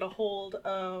try and get a hold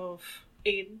of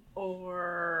Aiden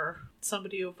or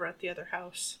somebody over at the other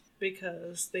house,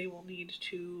 because they will need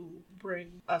to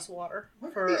bring us water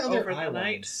for over the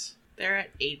night. they're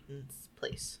at Aiden's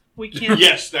place. We can't...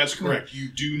 Yes, that's correct. You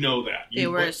do know that. They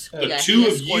were The he two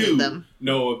of escorted you them.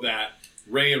 know of that.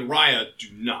 Ray and Raya do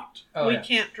not. we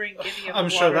can't drink any of the I'm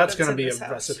sure water that's going to be a in this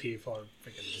house. recipe for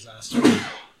freaking disaster.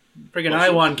 Friggin'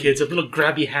 I1 kids have little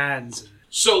grabby hands.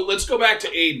 So let's go back to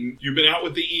Aiden. You've been out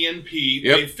with the ENP.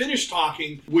 Yep. They finished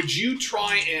talking. Would you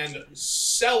try and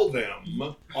sell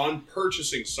them on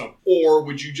purchasing some? Or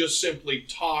would you just simply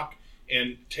talk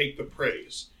and take the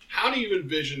praise? How do you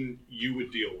envision you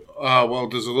would deal with it? Well,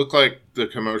 does it look like the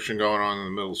commotion going on in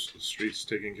the middle of the street's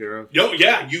taken care of? No,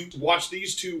 yeah. You watch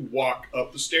these two walk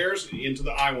up the stairs and into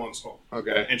the Iwan's home.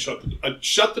 Okay. And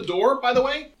shut the door, by the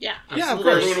way? Yeah. Yeah, of For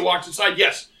course. everyone who walked inside?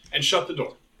 Yes. And shut the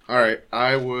door. All right.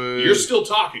 I would... You're still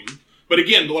talking. But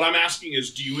again, what I'm asking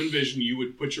is, do you envision you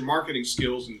would put your marketing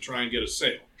skills and try and get a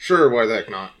sale? Sure, why the heck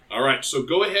not? All right, so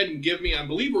go ahead and give me, I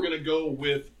believe we're going to go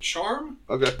with charm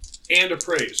Okay. and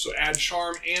appraise. So add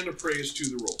charm and appraise to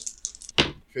the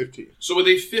roll. 15. So with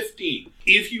a 15,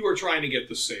 if you are trying to get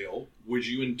the sale, would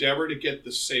you endeavor to get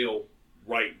the sale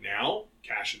right now?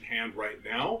 cash in hand right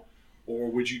now? Or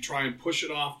would you try and push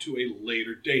it off to a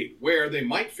later date where they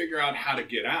might figure out how to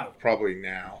get out of it? Probably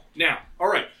now. Now, all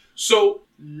right. So,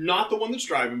 not the one that's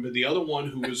driving, but the other one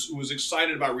who was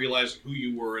excited about realizing who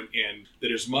you were and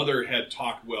that his mother had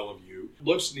talked well of you,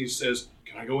 looks and he says,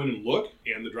 "Can I go in and look?"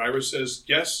 And the driver says,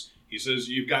 "Yes." He says,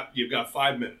 "You've got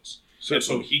 5 minutes." And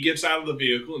so he gets out of the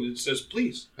vehicle and it says,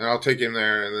 "Please." And I'll take him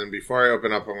there, and then before I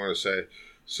open up, I'm going to say,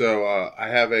 so I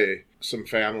have some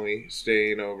family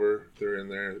staying over. They're in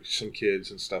there, some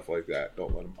kids and stuff like that.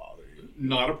 Don't let them bother you.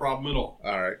 Not a problem at all.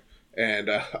 All right. And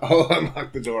I'll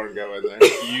unlock the door and go in there.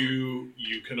 You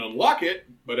can unlock it,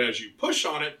 but as you push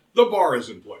on it, the bar is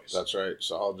in place. That's right.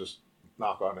 So I'll just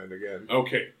knock on it again.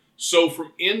 Okay. So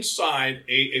from inside,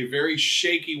 a very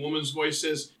shaky woman's voice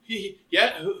says,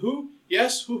 "Yeah, who?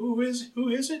 Yes, who is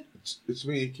it?" It's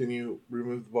me. Can you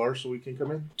remove the bar so we can come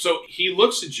in? So he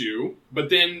looks at you, but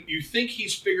then you think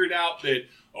he's figured out that,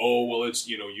 oh, well, it's,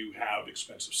 you have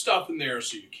expensive stuff in there,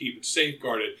 so you keep it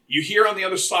safeguarded. You hear on the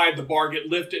other side the bar get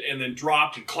lifted and then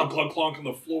dropped and clunk, clunk, clunk on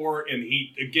the floor, and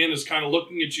he, again, is kind of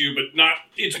looking at you, but not,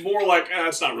 it's more like,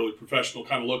 it's not really professional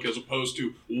kind of look as opposed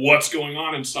to what's going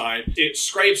on inside. It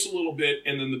scrapes a little bit,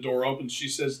 and then the door opens. She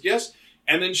says, "Yes."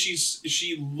 And then she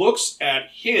looks at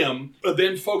him, but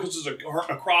then focuses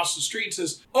across the street and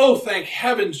says, "Oh, thank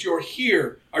heavens you're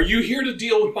here. Are you here to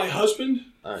deal with my husband?"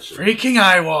 Freaking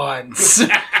Iwans.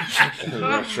 In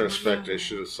retrospect, I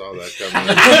should have saw that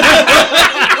coming.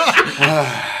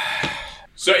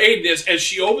 So Aiden, as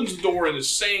she opens the door and is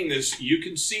saying this, you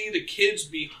can see the kids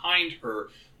behind her.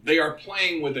 They are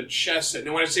playing with a chess set.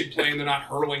 Now, when I say playing, they're not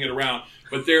hurling it around,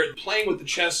 but they're playing with the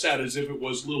chess set as if it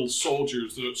was little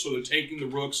soldiers. So they're taking the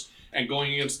rooks and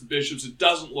going against the bishops. It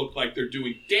doesn't look like they're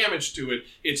doing damage to it.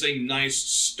 It's a nice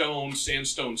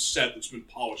sandstone set that's been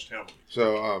polished heavily.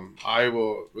 So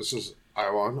this is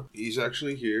Iwan. He's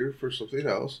actually here for something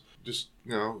else. Just,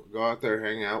 go out there,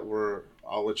 hang out,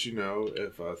 I'll let you know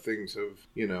if things have,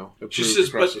 improved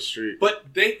across the street. But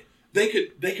they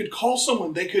could call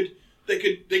someone. They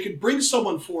could bring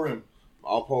someone for him.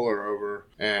 I'll pull her over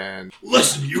and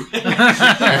listen, you.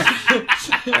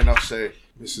 and I'll say,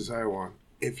 "Mrs. Iwan,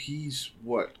 if he's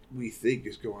what we think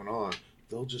is going on,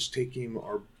 they'll just take him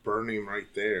or burn him right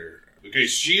there." Okay,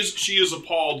 she is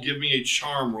appalled. Give me a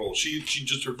charm roll. She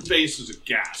just, her face is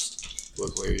aghast.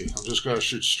 Look, lady, I'm just going to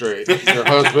shoot straight. Your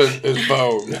husband is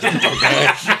bone,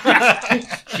 okay?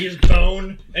 He's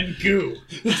bone and goo.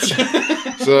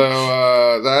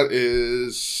 So that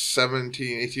is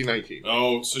 17, 18, 19.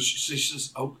 Oh, so she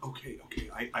says, "Oh, okay,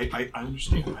 I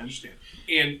understand.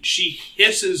 And she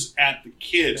hisses at the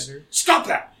kids, "Stop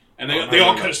that!" And they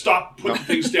all kind of stop, put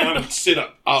things down, and sit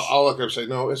up. I'll look at her and say,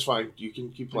 "No, it's fine. You can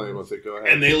keep playing with it. Go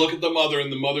ahead." And they look at the mother,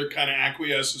 and the mother kind of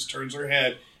acquiesces, turns her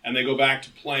head, and they go back to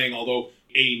playing, although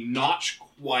a notch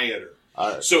quieter.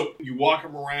 Right. So you walk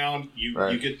them around, you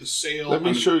get the sale. Let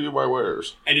me show you my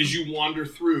wares. And as you wander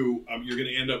through, you're going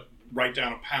to end up right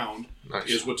down a pound. Nice.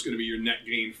 Is what's going to be your net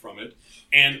gain from it.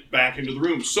 And back into the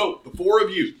room. So the four of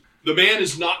you, the man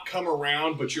has not come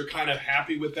around, but you're kind of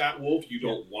happy with that, Wolf. You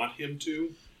don't want him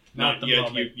to. Not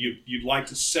yet. You'd like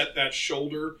to set that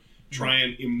shoulder, try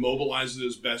and immobilize it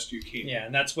as best you can. Yeah,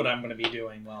 and that's what I'm going to be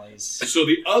doing while he's... So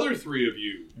the other three of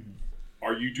you,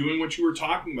 are you doing what you were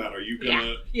talking about? Are you going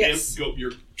to Yes. go?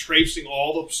 You're tracing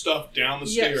all the stuff down the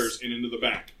stairs and into the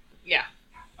back. Yeah.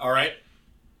 All right.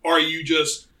 Are you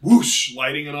just whoosh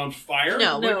lighting it on fire?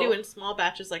 No, we're No. doing small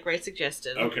batches like Ray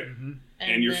suggested. Okay.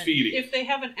 And you're then- feeding. If they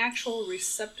have an actual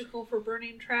receptacle for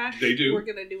burning trash, They do. We're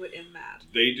gonna do it in that.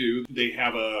 They do. They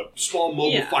have a small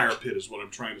mobile Yeah. fire pit, is what I'm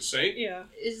trying to say. Yeah.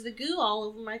 Is the goo all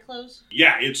over my clothes?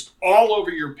 Yeah, it's all over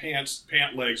your pant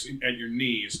legs and your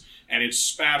knees, and it's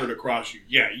spattered across you.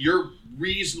 Yeah, you're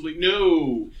reasonably...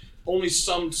 No, only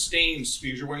some stains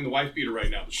because you're wearing the wife beater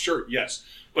right now. The shirt, yes.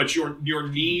 But your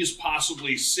knees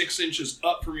possibly 6 inches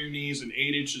up from your knees and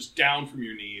 8 inches down from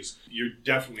your knees. You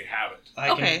definitely have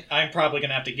it. I'm probably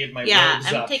going to have to give my Yeah, robes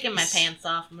I'm up. taking my pants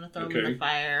off. I'm going to throw them in Okay. the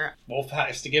fire. Wolf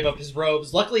has to give up his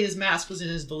robes. Luckily, his mask was in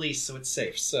his valise, so it's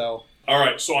safe. So All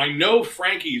right, so I know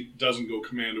Frankie doesn't go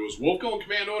commando. Is Wolf going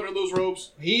commando under those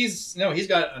robes? he's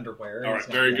got underwear. All right,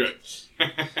 very good.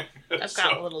 I've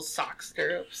got little sock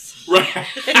stirrups. Right.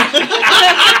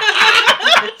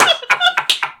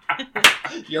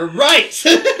 You're right.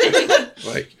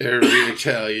 Like every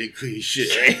Italian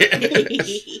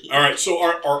cliche. All right, so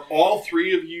are all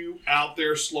three of you out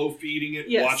there slow feeding it,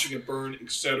 Yes. watching it burn,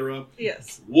 etc.?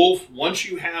 Yes. Wolf, once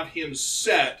you have him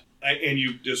set and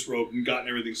you've disrobed and gotten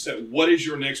everything set, what is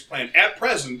your next plan? At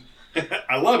present,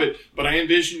 I love it, but I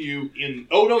envision you in...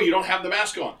 Oh, no, you don't have the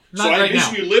mask on. Not So I right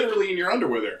envision now. you literally in your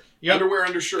underwear there. Yep. Underwear,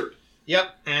 undershirt.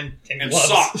 Yep, and and gloves.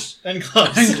 socks. And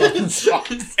gloves. And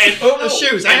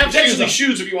shoes. I have potentially shoes.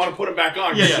 shoes if you want to put them back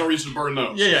on. Yeah, There's yeah. no reason to burn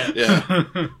those.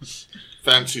 Yeah.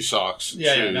 Fancy socks. And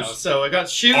Yeah, shoes. no. So I got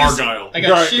shoes. Argyle. I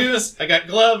got Right. shoes. I got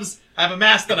gloves. I have a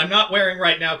mask that I'm not wearing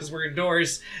right now because we're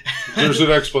indoors. There's an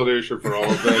explanation for all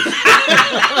of this.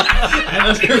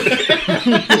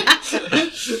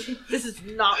 This is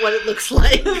not what it looks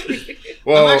like.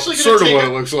 Well, I'm actually gonna sort of take what a-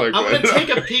 it looks like. I'm but- gonna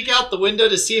take a peek out the window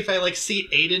to see if I see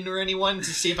Aiden or anyone to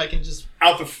see if I can just.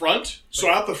 Out the front. So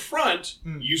out the front,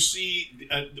 you see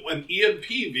an EMP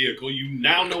vehicle. You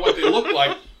now know what they look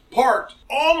like. Parked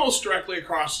almost directly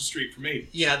across the street from Aiden's.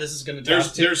 Yeah, this is gonna.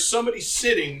 There's somebody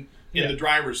sitting in Yeah. the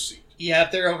driver's seat. Yeah,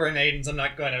 if they're over in Aiden's, I'm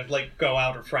not going to go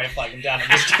out or try and flag them down. I'm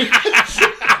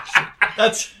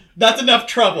just that's enough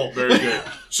trouble. Very good.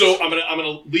 So I'm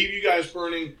gonna leave you guys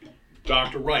burning.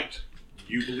 Dr. Wright,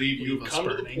 you believe you've come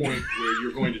to the point where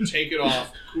you're going to take it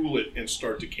off, cool it, and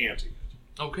start decanting it.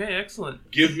 Okay, excellent.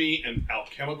 Give me an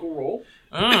alchemical roll.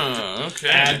 Oh, okay.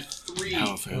 Add 3.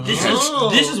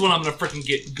 This is when I'm gonna freaking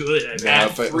get good at it. Now,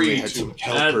 if I only 3 had to some it.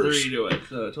 Add helpers. 3 to it.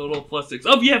 So total plus 6.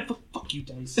 Oh yeah, fuck you,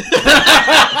 dice.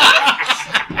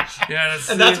 Yeah,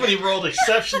 And that's when he rolled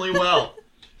exceptionally well.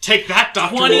 Take that,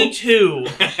 Dr. Wolf. 22.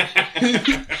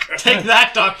 Take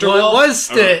that, Dr. Well, it Wolf. was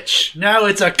Stitch. Now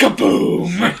it's a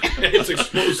kaboom. It's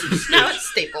explosive. Now it's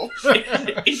staple.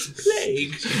 It's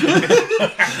plague.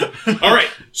 All right.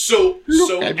 So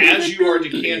as you are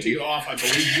decanting it off, I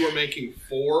believe you are making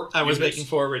 4. I was units. making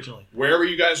 4 originally. Wherever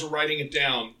you guys are writing it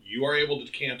down, you are able to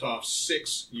decant off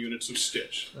 6 units of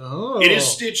Stitch. Oh. It is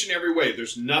Stitch in every way.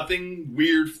 There's nothing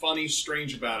weird, funny,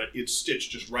 strange about it. It's Stitch.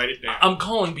 Just write it down. I'm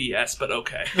calling BS, but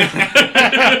okay.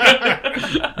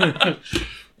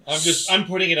 I'm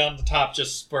putting it on the top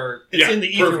just for it's in the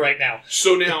ether perfect. right now.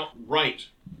 So now, right,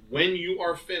 when you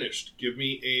are finished, give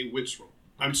me a wits roll.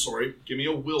 I'm sorry, give me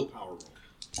a willpower roll.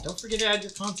 Don't forget to add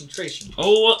your concentration.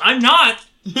 Oh, well, I'm not.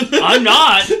 I'm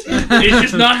not. It's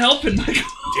just not helping, Michael.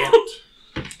 Damn it.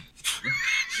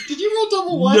 Did you roll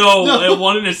double one? No, a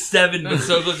 1 and a 7. But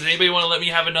so does anybody want to let me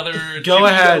have another? Go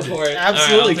ahead. for it.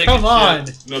 Absolutely. All right, Come I'll on.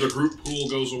 take Another group pool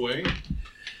goes away.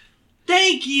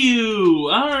 Thank you.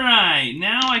 All right,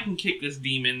 now I can kick this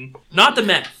demon. Not the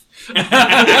meth.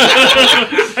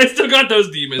 I still got those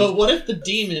demons. But what if the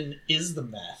demon is the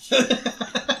meth?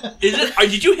 Is it?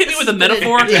 Did you hit me with a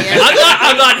metaphor? Yeah.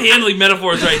 I'm not handling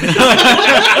metaphors right now.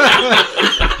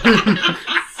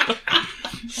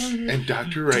 And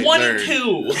Dr. Wright learned.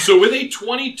 22. So with a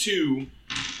 22,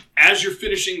 as you're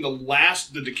finishing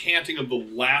the decanting of the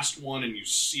last one, and you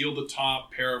seal the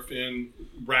top, paraffin,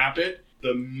 wrap it,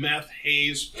 the meth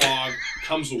haze fog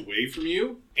comes away from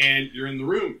you, and you're in the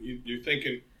room. You're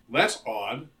thinking, that's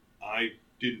odd. I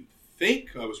didn't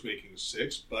think I was making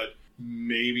 6, but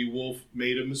maybe Wolf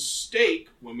made a mistake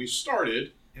when we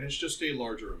started, and it's just a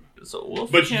larger amount. So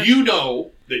Wolf But can't- you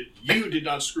know that you did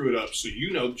not screw it up, so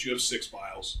you know that you have 6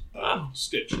 vials of Oh.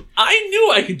 Stitch. I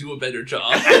knew I could do a better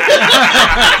job.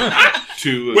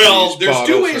 Two of Well, these there's 2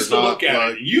 bottles ways are to not look at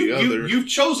like it. the other. You've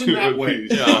chosen Two that of way.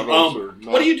 these bottles are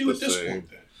What do you do not at this the point same.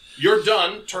 then? You're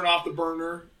done. Turn off the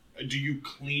burner. Do you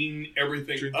clean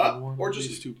everything Drinking up, one or of these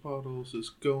just 2 bottles is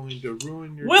going to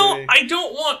ruin your Well, day. I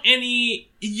don't want any.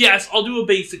 Yes, I'll do a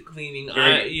basic cleaning.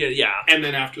 Very good. Yeah. and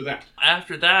then after that?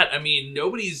 After that, I mean,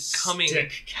 nobody's coming.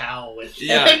 Stick Cal with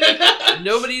Yeah.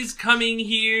 Nobody's coming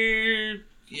here.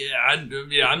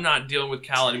 Yeah, I'm not dealing with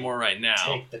Cal anymore right now.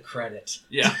 Take the credit.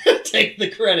 Yeah. Take the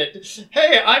credit.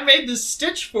 Hey, I made this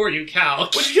stitch for you, Cal. Well,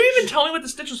 did you even tell me what the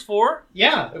stitch was for?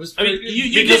 Yeah, it was. I mean,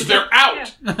 you Because did- they're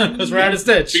out. Because we're out of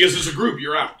Stitch. Because as a group,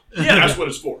 you're out. Yeah. That's what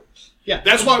it's for. Yeah,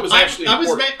 That's why it was actually I was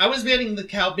important. I was banning the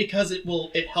Cal because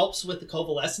it helps with the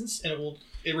convalescence and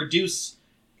it reduce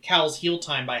Cal's heal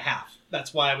time by half.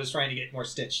 That's why I was trying to get more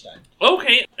Stitch done.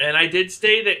 Okay, and I did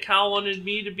say that Cal wanted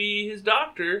me to be his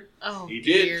doctor. Oh, He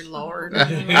did. dear Lord.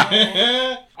 I'm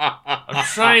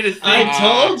trying to think.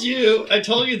 I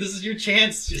told you this is your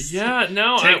chance. Just Yeah,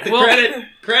 no, take the well, credit.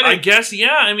 I guess,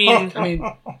 yeah. I mean, I mean,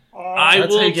 I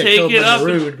that's how will you get take killed it by up the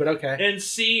rude, but okay. and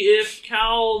see if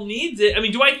Cal needs it. I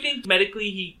mean, do I think medically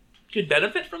he could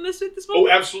benefit from this at this Oh,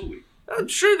 moment? absolutely. I'm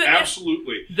sure that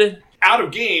Absolutely. the Out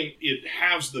of game, it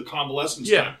halves the convalescence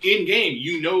Yeah. time. In game,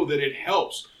 you know that it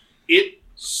helps. It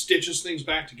stitches things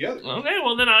back together. okay.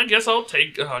 Well, then I guess I'll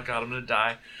take. Oh God, I'm gonna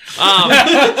die.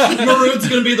 Maroon's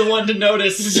gonna be the one to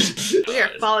notice. We are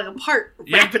falling apart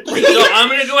Yeah. rapidly. So I'm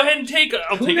gonna go ahead and take.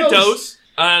 I'll Who take knows? a dose,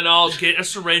 and I'll get a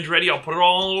syringe ready. I'll put it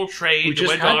all in a little tray. We do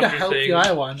just my had to doctor help thing. the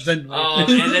Iwans, didn't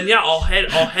we? And then yeah, I'll head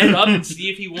up and see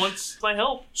if he wants my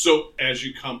help. So as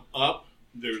you come up,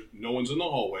 no one's in the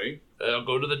hallway. I'll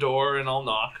go to the door and I'll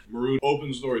knock. Maroon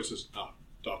opens the door and says,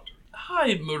 doctor.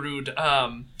 Hi, Marud.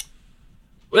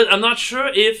 Well, I'm not sure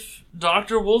if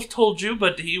Dr. Wolf told you,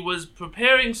 but he was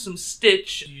preparing some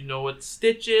stitch. Do you know what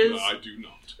stitch is? No, I do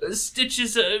not. Stitch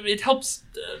is, it helps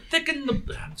thicken the...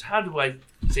 How do I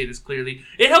say this clearly?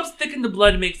 It helps thicken the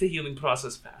blood and makes the healing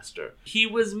process faster. He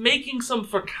was making some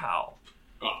for Cal.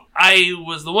 Oh. I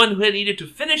was the one who had needed to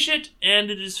finish it, and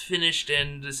it is finished.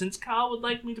 And since Cal would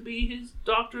like me to be his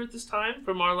doctor at this time,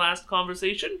 from our last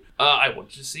conversation, I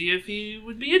wanted to see if he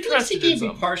would be interested He in gave me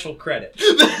some. partial credit.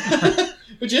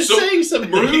 But just So, saying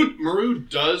something. Marud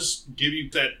does give you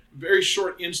that very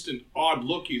short, instant, odd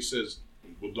look. He says,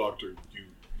 well, doctor,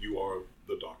 you are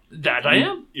the doctor. That I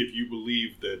am. If you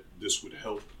believe that this would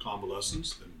help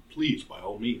convalescence, then please, by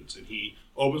all means. And he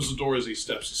opens the door as he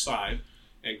steps aside,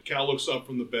 and Cal looks up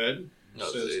from the bed and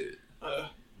says,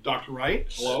 Dr. Wright,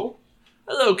 hello?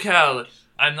 Hello, Cal.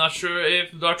 I'm not sure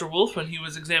if Dr. Wolf, when he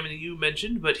was examining you,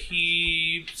 mentioned, but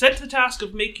he set the task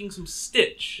of making some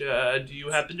stitch. Do you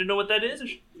happen to know what that is?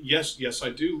 Yes, I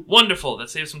do. Wonderful.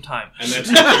 That saves some time. And that's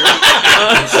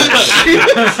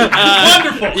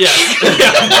wonderful.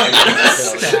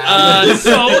 Yes.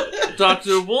 So,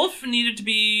 Dr. Wolf needed to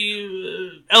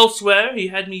be elsewhere. He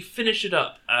had me finish it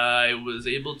up. I was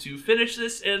able to finish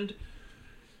this, and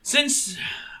since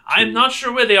I'm not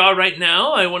sure where they are right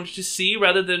now, I wanted to see,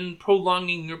 rather than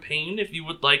prolonging your pain, if you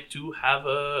would like to have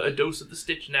a dose of the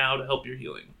stitch now to help your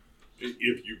healing.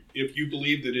 If you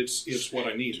believe that it's what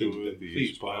I need, then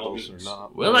please, by all means.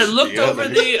 Well, I looked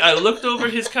over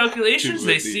his calculations.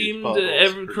 They seemed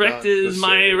correct as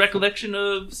my recollection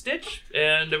of Stitch,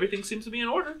 and everything seems to be in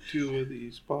order. 2 of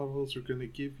these bottles are going to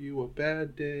give you a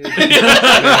bad day.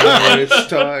 Now it's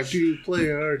time to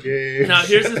play our game. Now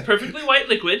here's this perfectly white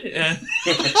liquid. And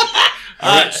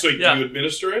all right, so you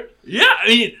administer it? Yeah, I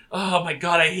mean, oh my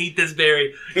god, I hate this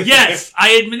berry. Yes,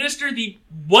 I administer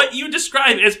what you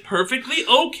describe as perfectly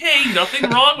okay, nothing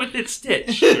wrong with its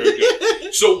Stitch. Very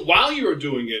good. So while you're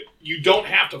doing it, you don't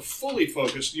have to fully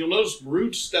focus. You'll notice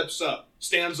Marud stands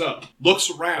up,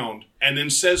 looks around, and then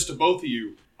says to both of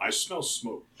you, I smell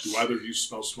smoke. Do either of you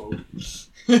smell smoke?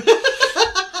 Do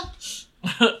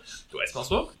I smell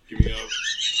smoke? Give me a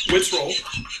wits roll. You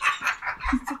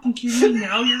fucking kidding me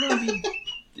now? You're gonna be...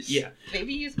 Yeah.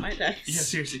 Maybe use my dice. Yeah,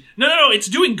 seriously. No, it's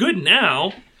doing good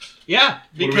now. Yeah,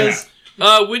 because...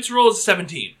 Wits roll is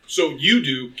 17. So you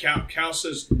do. Cal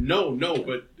says, no,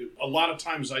 but a lot of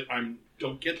times I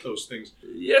don't get those things.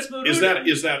 Yes, Marud.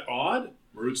 Is that odd?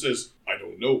 Marud says, I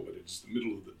don't know, but it's the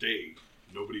middle of the day.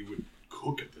 Nobody would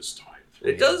cook at this time.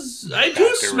 It does. I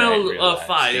do smell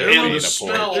fire. And you're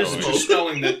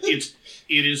smelling that it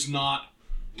is not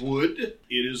wood, it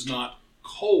is not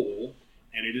coal,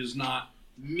 and it is not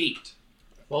meat.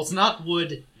 Well, it's not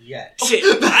wood yet. Okay,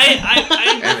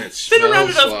 I've been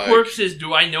around enough corpses.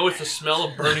 Do I know it's the smell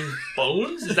of burning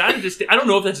bones? Is that a I don't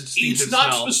know if that's a distinctive smell.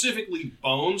 It's not specifically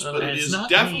bones, but it is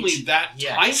definitely that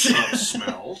type of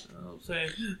smell. I'll say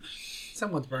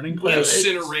someone's burning.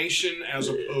 Incineration as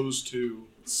opposed to...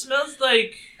 It smells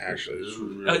like... Actually, it's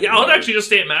really I'll actually just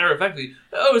say it matter-of-factly.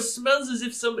 Oh, it smells as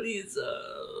if somebody is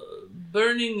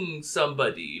burning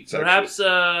somebody. Perhaps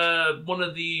one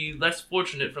of the less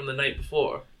fortunate from the night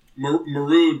before.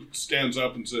 Marud stands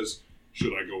up and says,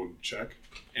 should I go and check?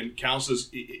 And Cal says,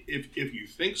 if you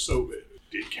think so,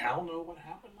 did Cal know what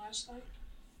happened last night?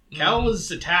 Cal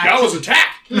was attacked. Cal was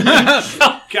attacked!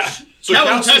 So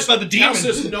Cal was attacked by the demon. Cal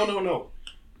says, no.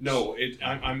 No,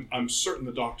 I'm certain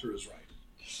the doctor is right.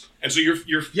 And so you're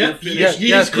finished.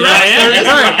 Yes, correct.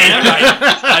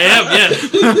 I am, yes.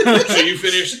 So you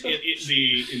finish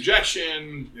the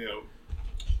injection,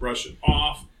 brush it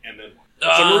off, and then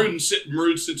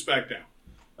Marud sits back down.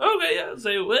 Okay, yeah.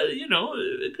 Say, well,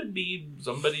 it could be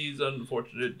somebody's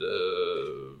unfortunate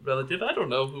relative. I don't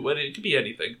know who. It could be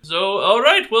anything. So, all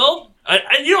right. Well,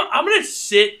 I'm gonna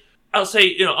sit. I'll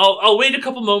say, I'll wait a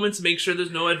couple moments to make sure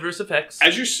there's no adverse effects.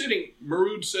 As you're sitting,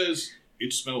 Marud says,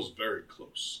 "It smells very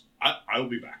close. I'll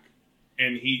be back."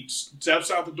 And he steps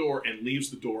out the door and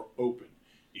leaves the door open.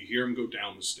 You hear him go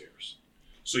down the stairs.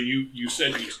 So you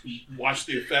said you watch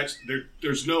the effects.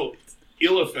 There's no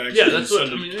ill effects. Yeah, that's what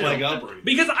plague up or anything.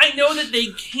 Because I know that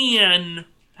they can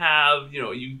have,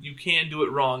 you can do it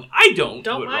wrong. I don't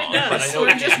do it mind wrong, but I us. know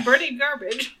We're just burning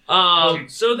garbage.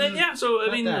 So then, yeah. So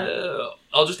I mean,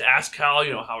 I'll just ask Cal.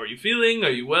 How are you feeling? Are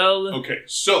you well? Okay.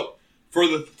 So for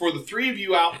the three of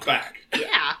you out back,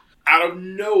 Yeah. out of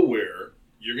nowhere,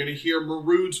 you're gonna hear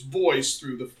Marud's voice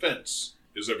through the fence.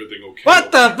 Is everything okay? What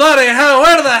the bloody hell?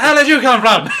 Where the hell did you come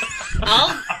from?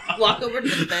 I'll walk over to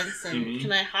the fence and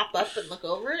can I hop up and look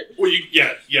over it? Well,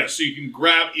 yeah. So you can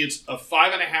grab. It's a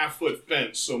 5.5 foot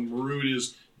fence. So Marud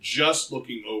is just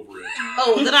looking over it.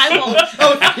 Oh, then I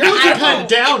won't. You're looking I kind of won't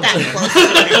down.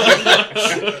 get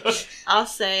that close. I'll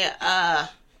say,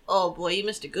 oh boy, you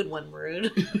missed a good one, Maroon.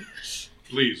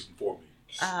 Please inform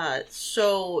me.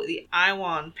 So the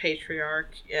Iwan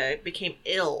patriarch became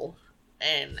ill,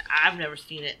 and I've never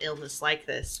seen an illness like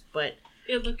this, but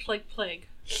It looked like plague.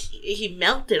 he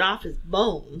melted off his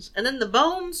bones, and then the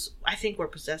bones, I think, were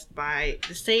possessed by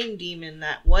the same demon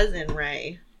that was in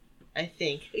Ray. I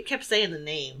think it kept saying the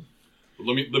name. But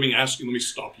let me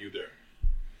stop you there.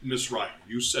 Miss Ryan,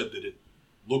 you said that it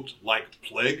looked like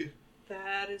plague?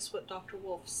 That is what Dr.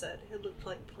 Wolf said. It looked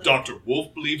like plague. Dr.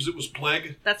 Wolf believes it was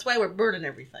plague? That's why we're burning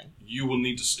everything. You will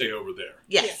need to stay over there.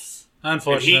 Yes.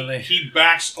 Unfortunately. And he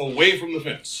backs away from the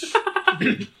fence.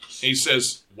 And he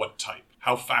says, what type?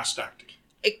 How fast acting?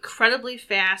 Incredibly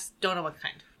fast. Don't know what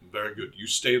kind. Very good. You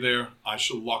stay there. I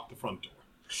shall lock the front door.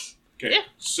 Okay. Yeah.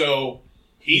 So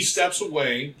he steps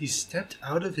away. He stepped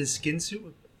out of his skin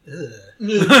suit. Ugh.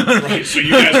 Right. So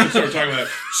you guys can start talking about it.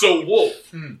 So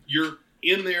Wolf, you're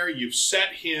in there. You've set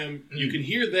him. You can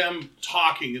hear them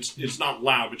talking. It's not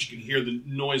loud, but you can hear the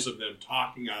noise of them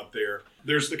talking out there.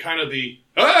 There's the kind of the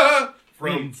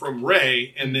from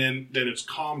Ray, and then it's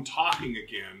calm talking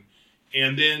again,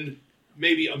 and then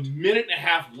maybe a minute and a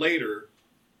half later,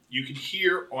 you can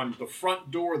hear on the front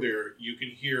door there, you can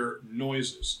hear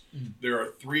noises. There are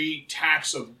 3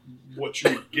 tacks of what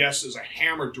you would guess is a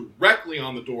hammer directly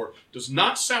on the door. Does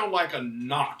not sound like a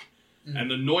knock. And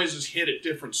the noises hit at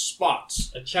different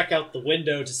spots. I check out the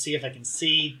window to see if I can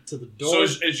see to the door.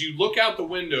 So as you look out the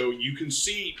window, you can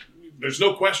see, there's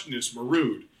no question it's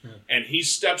Marud. And he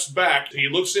steps back, he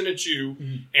looks in at you,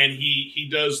 and he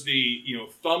does the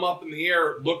thumb up in the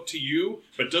air look to you,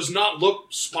 but does not look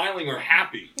smiling or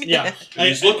happy. Yeah. And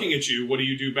he's looking at you. What do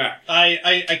you do back?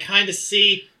 I kind of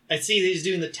see. I see that he's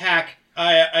doing the tack.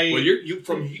 Well, you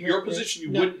from your position,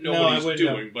 you wouldn't know what he's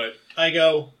doing, but I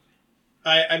go.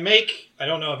 I make. I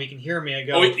don't know if he can hear me. I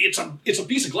go. Oh, it's a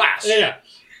piece of glass. Yeah.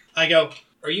 I go.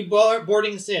 Are you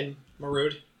boarding us in,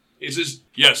 Marud? Is this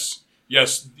yes?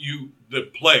 The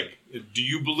plague. Do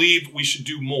you believe we should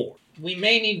do more? We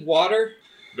may need water.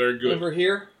 Very good. Over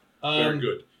here. Very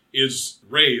good. Is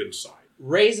Ray inside?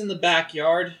 Ray's in the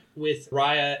backyard with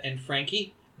Raya and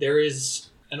Frankie. There is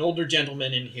an older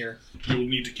gentleman in here. You'll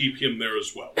need to keep him there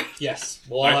as well. Yes.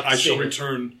 Well, I shall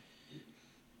return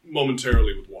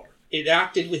momentarily with water. It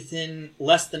acted within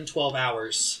less than 12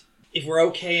 hours. If we're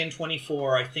okay in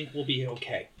 24, I think we'll be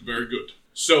okay. Very good.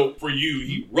 So for you,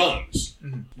 he runs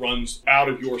out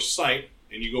of your sight,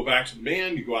 and you go back to the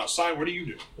man, you go outside. What do you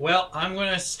do? Well, I'm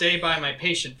going to stay by my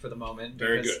patient for the moment.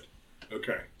 Very good.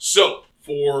 Okay. So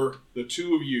for the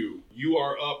two of you, you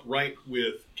are up right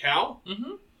with Cal.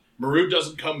 Mm-hmm. Maru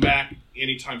doesn't come back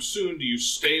anytime soon. Do you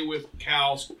stay with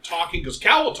Cal talking? Because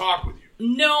Cal will talk with you.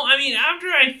 No, I mean, after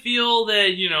I feel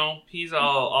that, he's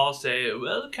I'll say,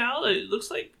 well, Cal, it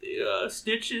looks like the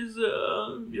Stitch is,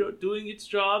 doing its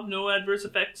job. No adverse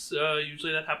effects.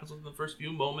 Usually that happens within the first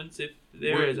few moments if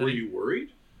there is any. Were you worried?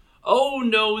 Oh,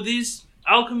 no, these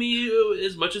alchemy,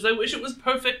 as much as I wish it was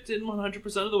perfect in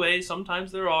 100% of the way,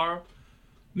 sometimes there are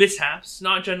mishaps.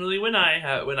 Not generally when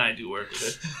I do work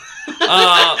with it.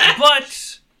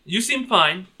 But you seem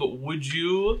fine. But would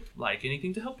you like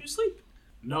anything to help you sleep?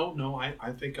 No,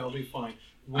 I think I'll be fine.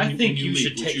 I think you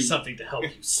should take something to help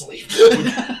you sleep.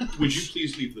 Would you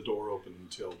please leave the door open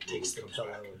until Lily comes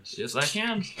back? Yes, I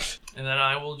can. And then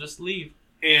I will just leave.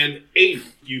 And Aiden,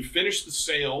 you finish the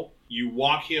sale. You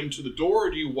walk him to the door, or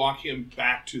do you walk him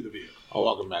back to the vehicle? I'll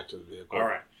walk him back to the vehicle. All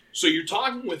right. So you're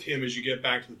talking with him as you get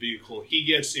back to the vehicle. He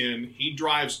gets in. He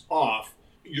drives off.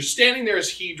 You're standing there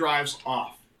as he drives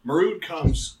off. Marud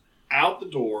comes out the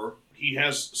door. He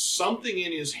has something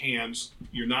in his hands.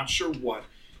 You're not sure what.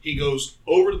 He goes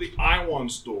over to the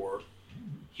Iwan's door.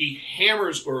 He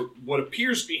hammers, or what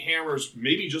appears to be hammers,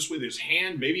 maybe just with his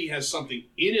hand. Maybe he has something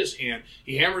in his hand.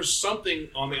 He hammers something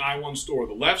on the Iwan's door.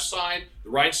 The left side, the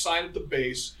right side of the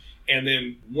base, and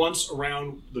then once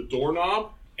around the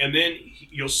doorknob. And then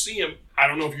you'll see him. I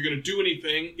don't know if you're going to do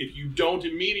anything. If you don't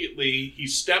immediately, he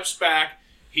steps back.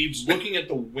 He's looking at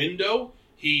the window.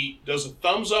 He does a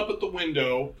thumbs up at the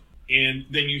window. And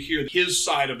then you hear his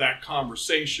side of that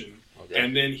conversation. Okay.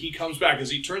 And then he comes back.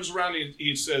 As he turns around,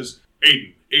 he says,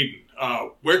 Aiden,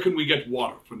 where can we get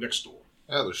water for next door?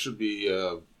 Yeah, there should be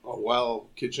a well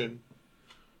kitchen.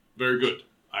 Very good.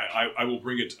 I will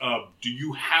bring it. Do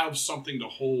you have something to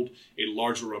hold a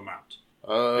larger amount?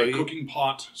 A cooking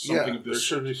pot, something of this there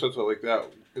should be something like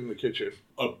that in the kitchen.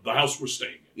 Of the house we're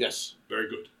staying in? Yes. Very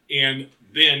good. And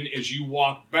then as you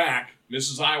walk back,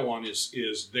 Mrs. Iwan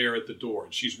is there at the door,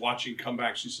 and she's watching come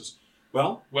back. She says,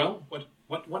 well, what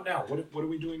What now? What are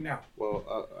we doing now?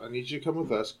 Well, I need you to come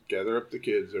with us. Gather up the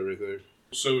kids, everything.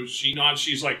 So she nods.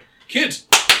 She's like, kids!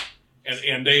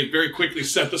 And they very quickly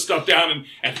set the stuff down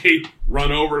and they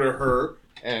run over to her.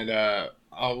 And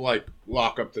I'll, like,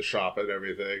 lock up the shop and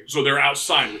everything. So they're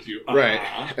outside with you. Right.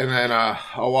 And then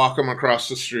I'll walk them across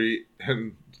the street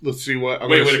and let's see what...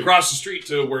 Wait, across the street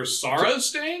to where Sarah is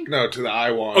staying? No, to the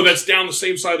Iwans. Oh, that's down the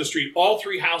same side of the street. All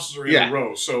 3 houses are in a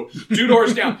row. So 2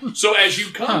 doors down. So as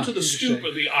you come to the stoop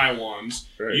of the Iwans,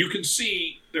 you can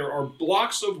see... There are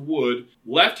blocks of wood,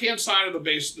 left-hand side of the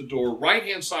base of the door,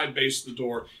 right-hand side base of the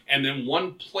door, and then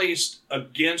one placed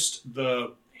against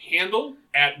the handle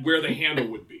at where the handle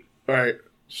would be. All right.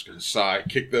 Just going to sigh,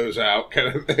 kick those out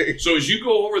kind of thing. So as you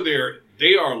go over there,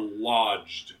 they are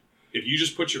lodged. If you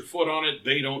just put your foot on it,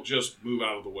 they don't just move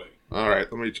out of the way. All right.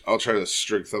 I'll try to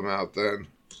strike them out then.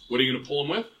 What are you going to pull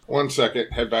them with? 1 second.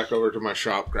 Head back over to my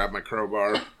shop, grab my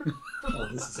crowbar. Oh,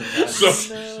 this is So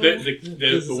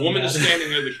the woman is standing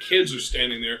there. The kids are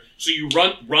standing there. So you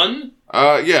run?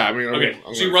 Yeah. I mean, okay.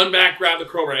 So you run back, grab the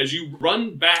crowbar. As you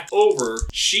run back over,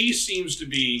 she seems to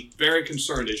be very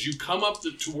concerned. As you come up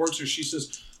towards her, she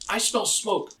says, "I smell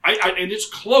smoke. And it's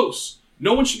close.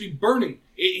 No one should be burning.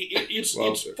 It's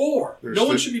 4. No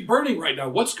one should be burning right now.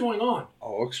 What's going on?"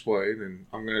 I'll explain, and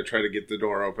I'm going to try to get the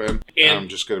door open. And I'm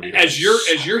just going to be as you're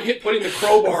putting the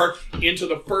crowbar into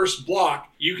the first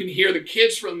block, you can hear the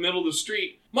kids from the middle of the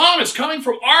street. "Mom, it's coming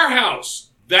from our house."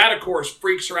 That, of course,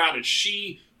 freaks her out, and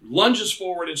she lunges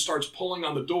forward and starts pulling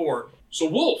on the door. So,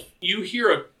 Wolf, you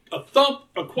hear a thump,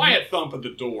 a quiet thump at the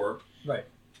door, right,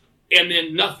 and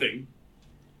then nothing.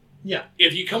 Yeah.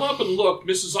 If you come up and look,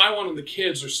 Mrs. Iwan and the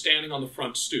kids are standing on the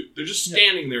front stoop. They're just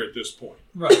standing there at this point.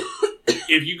 Right.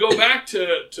 If you go back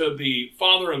to the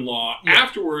father-in-law,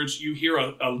 afterwards you hear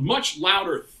a much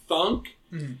louder thunk,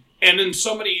 and then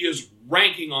somebody is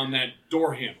ranking on that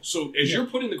door handle. So as you're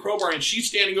putting the crowbar in, she's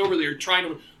standing over there trying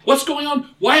to... What's going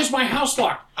on? Why is my house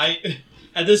locked?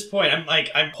 At this point,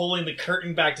 I'm pulling the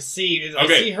curtain back to see. I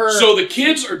see her... So the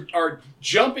kids are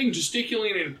jumping,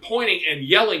 gesticulating, and pointing and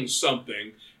yelling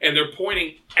something. And they're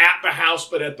pointing at the house,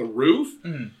 but at the roof.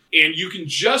 And you can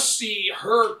just see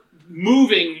her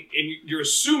moving, and you're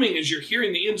assuming as you're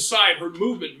hearing the inside, her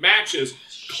movement matches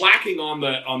clacking on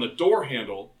the door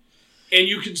handle. And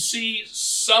you can see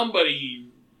somebody,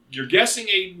 you're guessing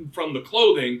Aiden from the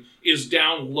clothing, is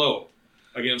down low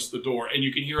against the door. And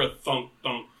you can hear a thunk,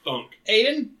 thunk, thunk.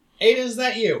 Aiden, is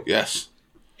that you? Yes.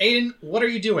 Aiden, what are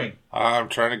you doing? I'm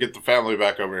trying to get the family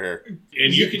back over here.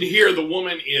 And you can hear the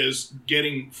woman is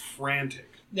getting frantic.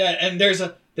 Yeah, and there's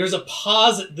a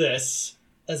pause at this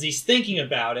as he's thinking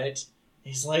about it.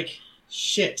 He's like,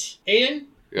 "Shit, Aiden,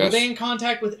 were they in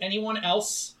contact with anyone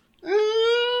else?"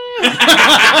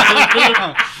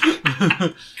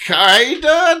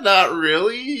 Kinda, not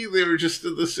really. They were just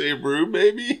in the same room,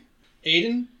 maybe.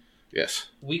 Aiden? Yes.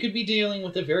 We could be dealing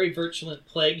with a very virulent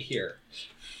plague here.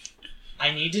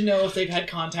 I need to know if they've had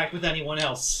contact with anyone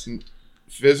else.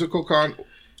 Physical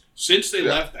Since they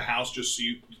left the house, just so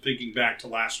you thinking back to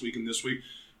last week and this week,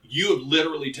 you have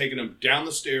literally taken them down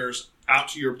the stairs, out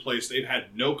to your place. They've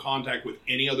had no contact with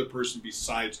any other person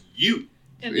besides you.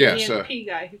 And the EMP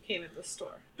guy who came in the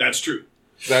store. That's true.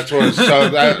 That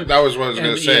was what I was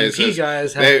going to say. EMP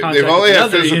guys they've only had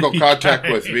physical contact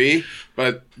with me,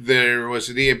 but there was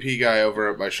an EMP guy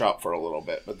over at my shop for a little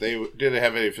bit, but they didn't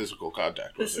have any physical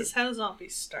contact with This him. is how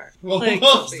zombies start.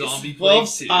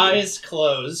 Wolf's eyes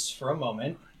closed for a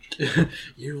moment.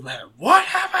 You let what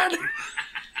happened?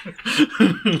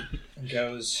 And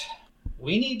goes,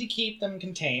 "We need to keep them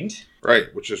contained."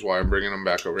 Right, which is why I'm bringing them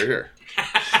back over here.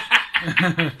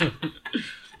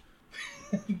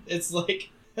 It's like,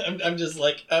 I'm just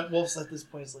like, Wolf's at this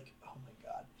point is like, "Oh my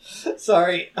god.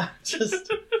 Sorry,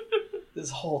 just, this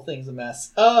whole thing's a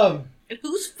mess." And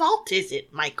whose fault is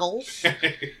it, Michael?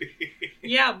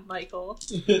 Yeah, Michael.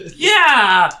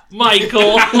 Yeah,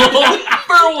 Michael.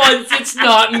 For once, it's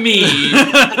not me.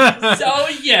 So,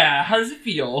 yeah, how does it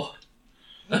feel?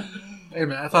 Wait a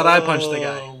minute, I thought I punched the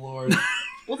guy. Oh, Lord.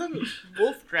 Well, then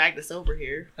Wolf dragged us over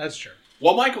here. That's true.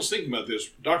 While Michael's thinking about this,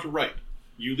 Dr. Wright,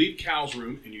 you leave Cal's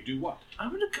room and you do what?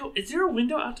 I'm gonna go. Is there a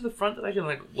window out to the front that I can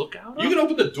look out of? You can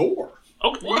open the door.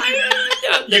 Okay.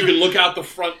 You can look out the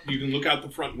front. You can look out the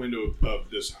front window of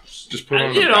this house. Just put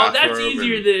on the that's bathrobe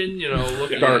easier than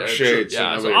looking dark at shades.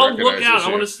 Yeah, So so I'll look out. recognizes I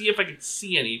want you. to see if I can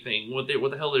see anything. What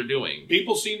the hell they're doing?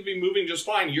 People seem to be moving just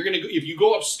fine. You're gonna if you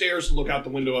go upstairs and look out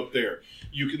the window up there,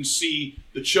 you can see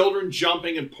the children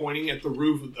jumping and pointing at the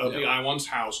roof of the Iwan's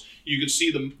house. You can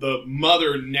see the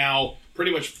mother now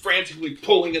pretty much frantically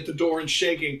pulling at the door and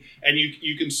shaking, and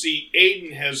you can see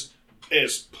Aiden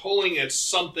is pulling at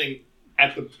something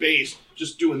at the base,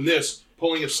 just doing this,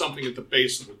 pulling at something at the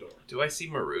base of the door. Do I see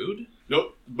Marood?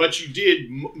 Nope, but you did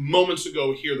moments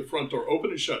ago hear the front door open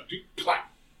and shut.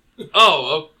 Clap.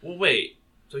 Oh, well, wait.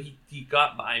 So he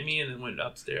got by me and then went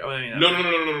upstairs. Oh, I mean,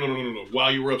 No.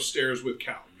 While you were upstairs with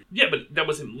Cal. Yeah, but that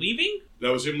was him leaving?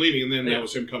 That was him leaving, and then that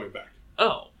was him coming back.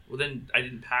 Oh, well then I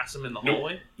didn't pass him in the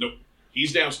hallway? Nope.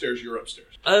 He's downstairs, you're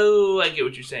upstairs. Oh, I get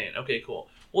what you're saying. Okay, cool.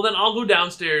 Well, then I'll go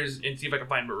downstairs and see if I can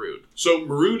find Marood. So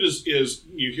Marood is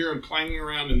you hear him clanging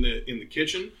around in the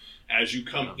kitchen. As you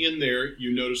come in there,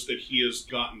 you notice that he has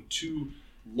gotten 2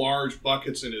 large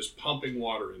buckets and is pumping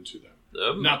water into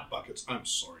them. Not buckets, I'm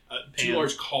sorry. 2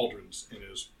 large cauldrons and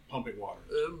is pumping water.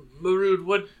 Marood,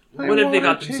 what have they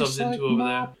got themselves into over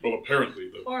there? Well, apparently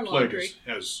the plague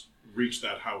has reached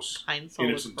that house in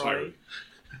its entirety.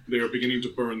 They are beginning to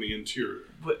burn the interior.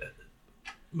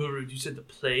 Marood, you said the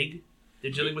plague? They're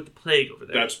dealing with the plague over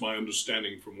there. That's my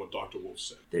understanding from what Dr. Wolf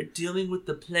said. They're dealing with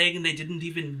the plague and they didn't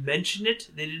even mention it?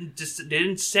 They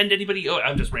didn't send anybody... Oh,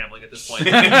 I'm just rambling at this point.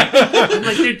 I'm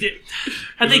like,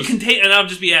 have they contained... And I'll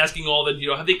just be asking all that,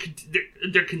 have they...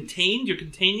 They're contained? You're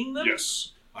containing them?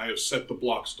 Yes. I have set the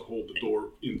blocks to hold the door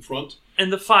in front.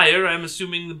 And the fire, I'm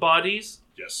assuming the bodies?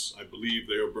 Yes, I believe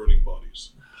they are burning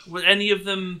bodies. Were any of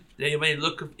them, anybody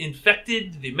look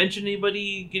infected? Did they mention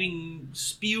anybody getting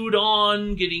spewed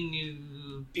on,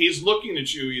 He's looking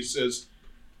at you, he says,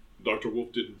 Dr.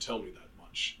 Wolf didn't tell me that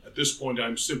much. At this point,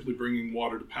 I'm simply bringing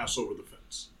water to pass over the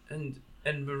fence. And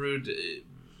Marood,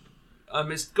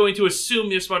 I'm going to assume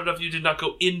you're smart enough you did not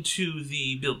go into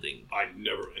the building. I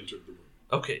never entered the room.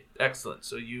 Okay, excellent.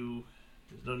 So you...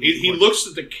 He looks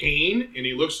at the cane, and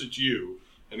he looks at you,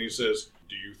 and he says,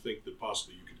 do you think that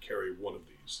possibly you could carry one of these?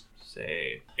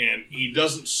 And he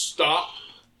doesn't stop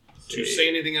to say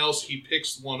anything else. He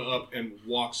picks one up and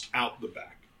walks out the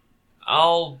back.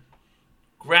 I'll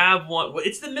grab one.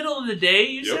 It's the middle of the day,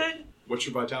 you said? What's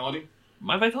your vitality?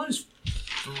 My vitality is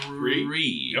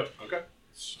 3. Yep, okay.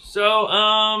 So,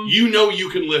 you know you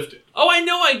can lift it. Oh, I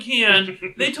know I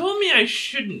can. They told me I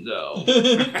shouldn't, though.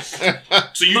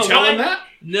 So you tell him that?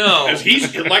 No. As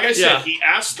he's, like I said, he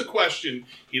asks the question,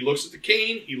 he looks at the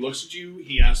cane, he looks at you,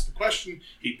 he asks the question,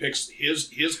 he picks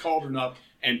his cauldron up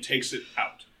and takes it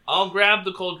out. I'll grab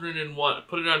the cauldron and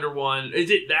put it under one.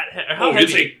 Is it that how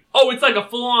heavy? It's like a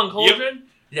full-on cauldron? Yep.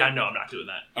 Yeah, no, I'm not doing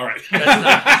that. All right.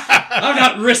 I'm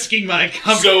not risking my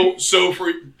comfort. So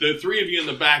for the 3 of you in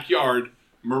the backyard,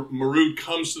 Marood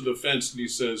comes to the fence and he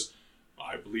says,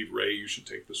 I believe, Ray, you should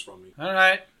take this from me. All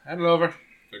right. Hand it over.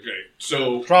 Okay.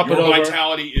 So Drop your it over.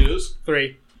 vitality is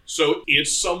 3. So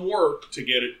it's some work to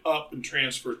get it up and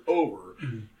transferred over.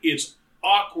 Mm-hmm. It's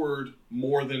awkward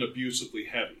more than abusively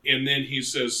heavy. And then he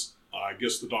says, I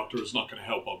guess the doctor is not going to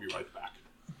help. I'll be right back.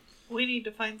 We need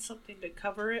to find something to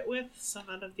cover it with. Some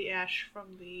out of the ash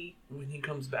from the... When he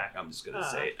comes back, I'm just going to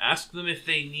say, ask them if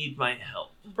they need my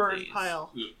help. Burn please.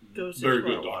 pile. Goes Very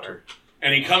good, doctor.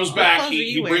 And he comes back.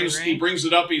 He brings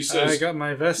it up. He says, I got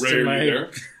my vest Ray, in my... are you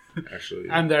there? Actually,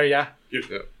 I'm there, yeah.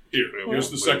 Here's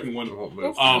the second one.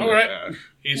 All right.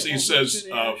 He says,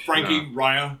 Frankie,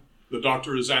 Raya, the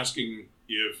doctor is asking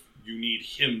if you need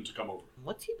him to come over.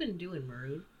 What's he been doing,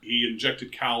 Marood? He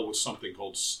injected Cal with something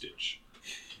called Stitch.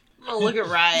 Oh, look at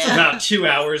Raya. It's about 2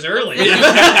 hours early.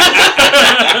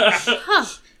 Huh.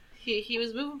 He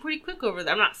was moving pretty quick over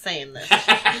there. I'm not saying this.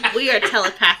 We are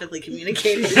telepathically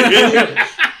communicating.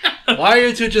 Why are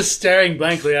you two just staring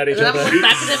blankly at each And I'm other? gonna look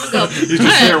back at him and go, You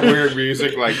just hear weird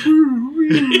music like...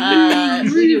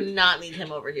 we do not need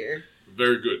him over here.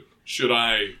 Very good. Should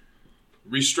I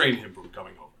restrain him from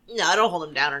coming over? No, I don't hold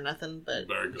him down or nothing, but...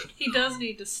 Very good. He does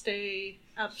need to stay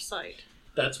out of sight.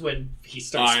 That's when he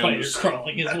starts spider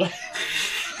crawling his way.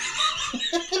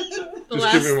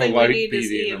 Just give him a light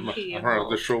beating around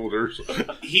the shoulders.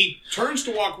 He turns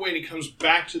to walk away and he comes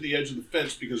back to the edge of the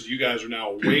fence because you guys are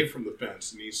now away from the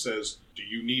fence. And he says, do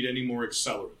you need any more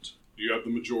accelerant? Do you have the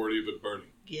majority of it burning?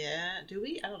 Yeah, do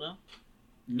we? I don't know.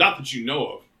 Not that you know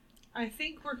of. I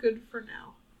think we're good for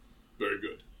now. Very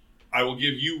good. I will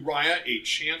give you, Raya, a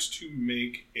chance to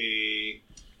make a...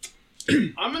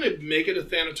 I'm going to make it a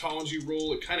Thanatology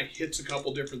roll. It kind of hits a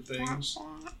couple different things.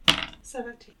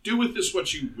 17. Do with this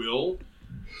what you will.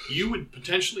 You would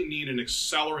potentially need an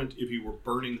accelerant if you were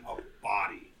burning a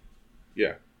body.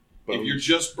 Yeah. If you're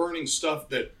just burning stuff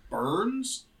that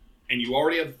burns, and you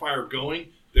already have the fire going,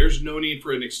 there's no need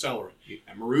for an accelerant.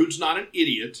 And Marood's not an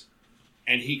idiot,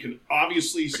 and he can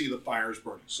obviously see the fires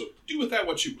burning. So do with that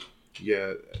what you will.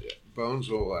 Yeah, bones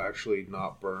will actually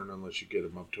not burn unless you get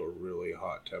them up to a really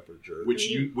hot temperature. Which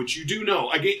you do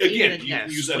know. Again, you can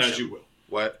use that as you will.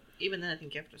 What? even then, I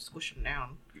think you have to squish them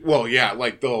down. Well, yeah,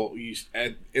 like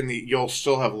you'll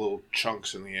still have little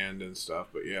chunks in the end and stuff,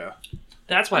 but yeah.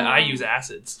 That's why I use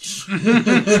acids.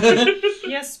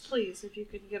 Yes, please. If you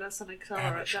could get us an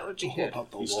accelerant, that would be good.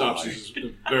 He stops. He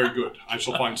says, very good. I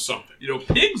shall find something.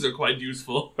 Pigs are quite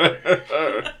useful.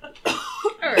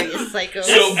 Alright, you psycho.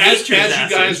 So as you acid.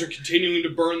 guys are continuing to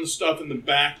burn the stuff in the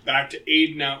back to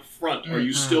Aiden out front, are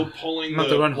you still pulling I'm about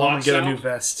to run home and blocks get a out? new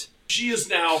vest. She is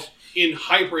now in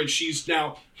hyper, and she's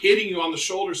now hitting you on the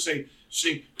shoulder, saying,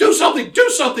 "Do something! Do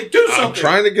something! Do something!" I'm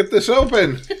trying to get this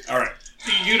open. All right.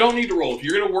 You don't need to roll. If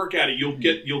you're going to work at it, you'll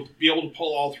be able to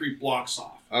pull all 3 blocks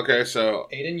off. Okay, so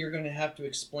Aiden, you're going to have to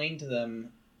explain to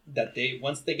them that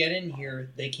once they get in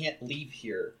here, they can't leave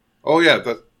here. oh yeah,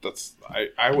 that's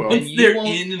I will. And Once they're won't-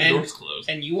 in, the door's closed.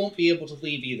 And you won't be able to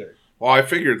leave either. Well, I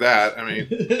figured that. I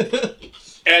mean,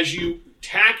 As you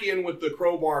tack in with the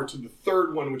crowbar to the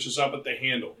third one, which is up at the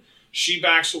handle, she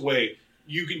backs away.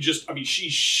 You can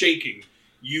she's shaking.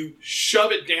 You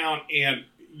shove it down, and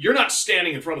you're not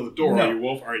standing in front of the door, No. are you,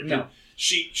 Wolf? All right, No.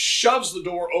 She shoves the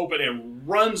door open and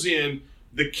runs in.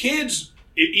 The kids,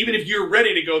 even if you're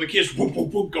ready to go, the kids whoop,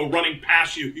 whoop, whoop, go running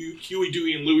past you, Huey,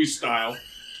 Dewey, and Louie style.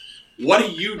 What are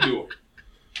you doing?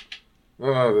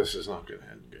 oh, this is not going to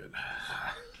end good.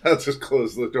 I'll just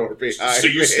close the door behind So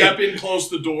you me. step in, close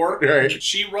the door. Right.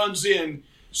 She runs in.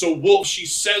 So Wolf, she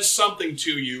says something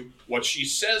to you. What she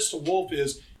says to Wolf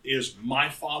is my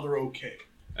father okay?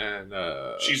 And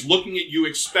She's looking at you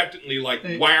expectantly, like,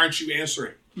 why aren't you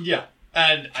answering? Yeah.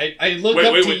 And I look Wait,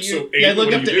 up wait, to wait, you. so Yeah, I Aiden, look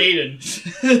what up do to you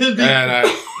Aiden. and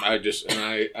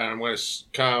I'm going to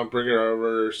kind of bring her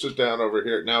over, sit down over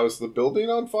here. Now, is the building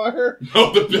on fire?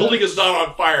 No, the building is not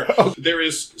on fire. There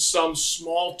is some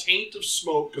small taint of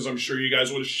smoke, because I'm sure you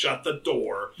guys would have shut the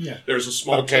door. Yeah. There's a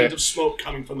small Okay. taint of smoke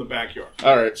coming from the backyard.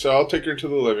 All right, so I'll take her to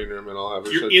the living room and I'll have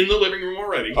her You're sit. in the living room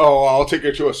already. Oh, I'll take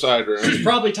her to a side room. She's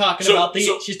probably talking So- about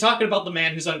so- she's talking about the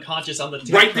man who's unconscious on the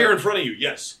Right there in front of you,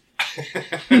 yes.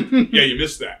 Yeah, you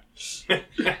missed that.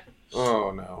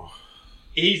 Oh no.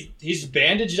 He's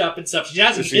bandaged up and stuff. She's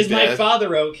asking, Is he "Is my dead?"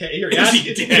 father okay?" You're Is he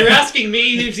asking, dead? you're asking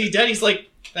me if he's dead. He's like,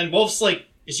 and Wolf's like,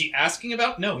 "Is she asking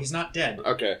about?" No, he's not dead.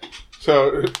 Okay,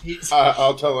 so He's,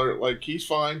 I'll tell her like he's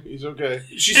fine, he's okay.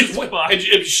 She says, "What?" And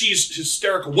she's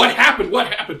hysterical. What happened? What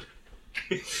happened?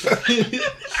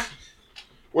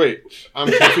 Wait,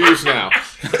 I'm confused now.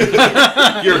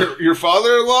 your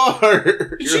father-in-law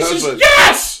or She your says, husband?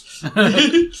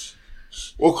 yes!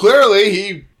 Well, clearly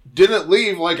he didn't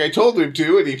leave like I told him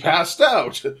to, and he passed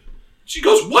out. She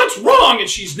goes, what's wrong? And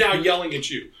she's now yelling at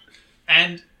you.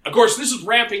 and Of course, this is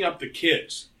ramping up the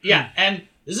kids. yeah, and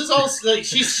this is all like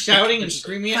she's shouting and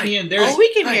screaming at me, and there's Oh,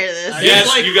 we can hear this. There's Yes,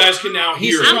 like- you guys can now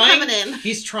he's hear I'm it. trying- coming in.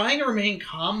 He's trying to remain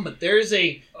calm, but there's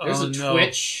a Oh, no.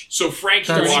 twitch. So Frankie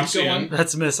That's- walks Go in. on.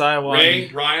 That's Miss Iowa. Ray,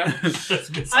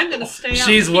 Raya, I'm going to stay out.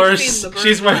 She's and keep worse. feeding the bird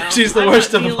She's worse. now. She's the I'm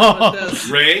worst not of dealing all. with this.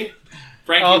 Ray,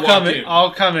 Frankie I'll walked come in. in.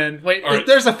 I'll come in. Wait, All right.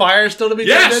 there's a fire still to be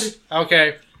Yes! tended?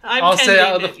 Okay. I'm I'll stay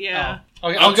out of tending the. it, yeah. Oh.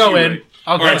 Okay, Up I'll to go you, in. Ray.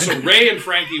 I'll All go right, in. so Ray and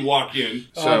Frankie walk in.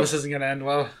 Oh, this isn't gonna end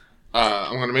well.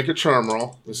 I'm going to make a charm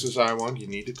roll. This is I1. You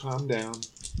need to calm down.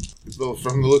 Though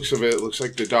from the looks of it, it looks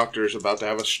like the doctor's about to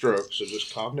have a stroke, so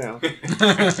just calm down.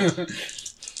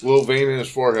 Little vein in his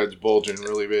forehead's bulging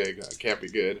really big. That can't be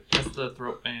good. That's the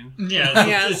throat vein. Yeah,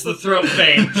 Yeah, it's the throat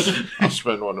vein. I'll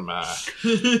spend one of my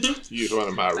use one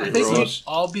of my I think we'd rerolls.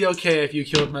 all be okay if you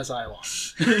killed Miss Iowa.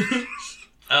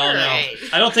 Oh no, Alright.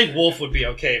 I don't think Wolf would be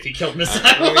okay if he killed Miss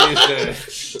I'm Iowa. gonna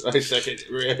use my second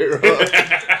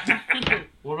reroll.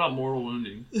 What about mortal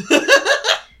wounding?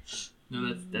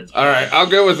 No, that's All right, I'll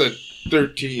go with a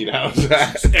 13. How's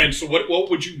that? And so what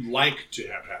would you like to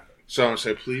have happen? So I'm gonna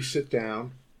say, please sit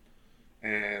down,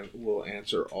 and we'll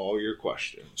answer all your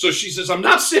questions. So she says, I'm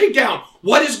not sitting down.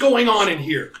 What is going on in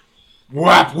here?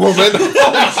 Whap, woman!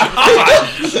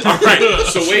 All right,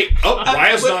 so wait. Oh,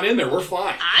 Raya's not in there. We're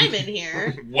fine. I'm in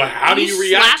here. Well, how do You you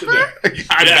react to slap that?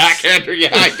 I Yes. backhand her, yeah,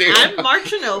 I do. I'm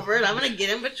marching over and I'm going to get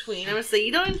in between. I'm going to say,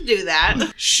 you don't need to do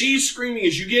that. She's screaming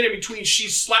as you get in between.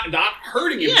 She's not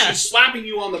hurting you. Yeah. She's slapping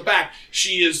you on the back.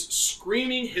 She is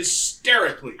screaming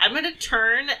hysterically. I'm going to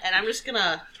turn and I'm just going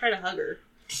to try to hug her.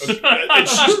 And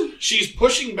she's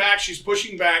pushing back. She's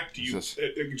pushing back. Do you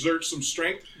exert some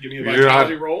strength? Give me a You're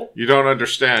vitality not- roll. You don't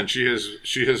understand. She has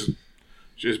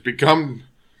become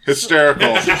hysterical.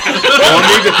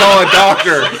 I'll need to call a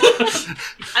doctor.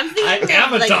 I'm I thinking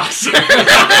am of, a doctor.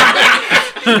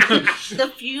 the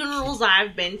funerals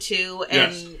I've been to,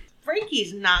 and Yes.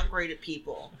 Frankie's not great at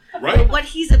people. Right? But what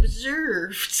he's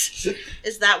observed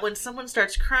is that when someone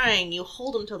starts crying, you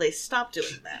hold them till they stop doing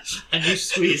that. And you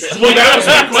squeezed. Well, that was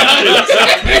my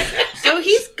question. So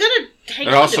he's gonna hang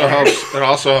It on also to her. helps. It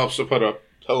also helps to put a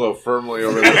pillow firmly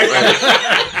over their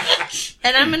face.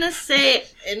 And I'm gonna say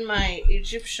in my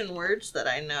Egyptian words that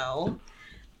I know,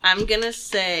 I'm gonna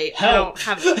say I don't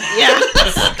have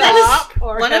Stop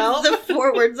or one help. of the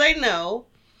 4 words I know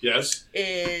Yes.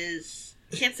 is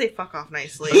can't say fuck off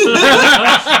nicely.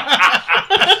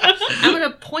 I'm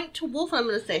gonna point to Wolf and I'm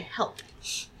gonna say help.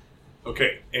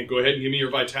 Okay, and go ahead and give me your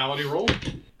vitality roll.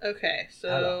 Okay,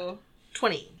 so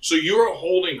 20. So you're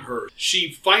holding her.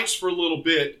 She fights for a little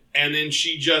bit, and then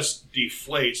she just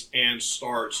deflates and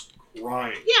starts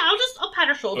crying. Yeah, I'll pat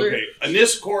her shoulder. Okay, and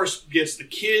this, of course, gets the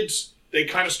kids. They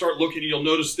kind of start looking. You'll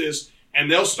notice this, and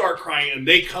they'll start crying, and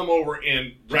they come over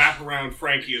and wrap around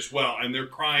Frankie as well, and they're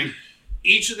crying.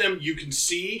 Each of them, you can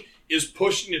see, is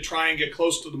pushing to try and get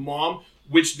close to the mom,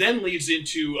 which then leads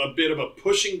into a bit of a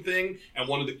pushing thing, and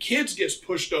one of the kids gets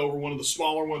pushed over, one of the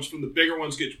smaller ones from the bigger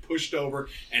ones gets pushed over,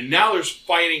 and now there's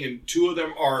fighting, and 2 of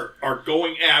them are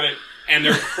going at it, and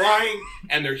they're crying,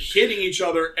 and they're hitting each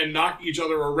other and knocking each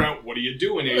other around. What are you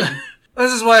doing, Aiden?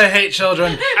 This is why I hate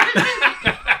children.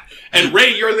 And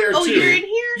Ray, you're there Oh, too. you're in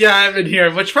here? Yeah, I'm in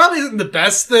here, which probably isn't the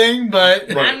best thing, but...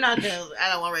 Right. I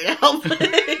don't want Ray to help.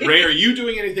 Ray, are you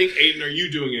doing anything? Aiden, are you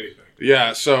doing anything?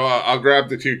 Yeah, so I'll grab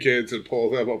the 2 kids and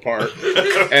pull them apart,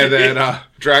 and then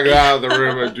drag them out of the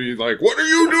room and be like, "What are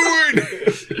you doing?"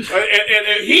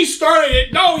 And he started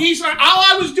it. No, he's not. All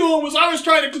I was doing was I was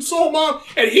trying to console Mom,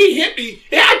 and he hit me.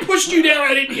 Yeah, I pushed you down.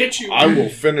 I didn't hit you. I will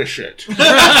finish it.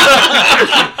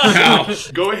 Now,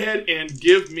 go ahead and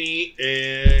give me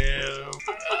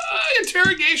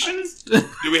interrogation.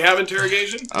 Do we have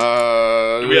interrogation?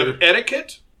 Do we have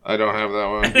etiquette? I don't have that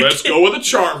one. Let's go with a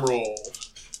charm roll.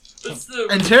 That's the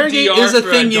Interrogate DR is a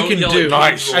for thing you don't can yell at do. kids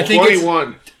Nice. roll. I think it's-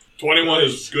 21. 21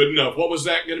 is good enough. What was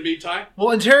that going to be, Ty? Well,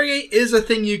 interrogate is a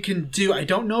thing you can do. I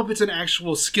don't know if it's an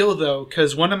actual skill though,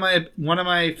 because one of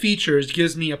my features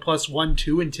gives me a +1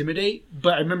 to intimidate.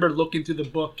 But I remember looking through the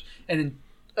book and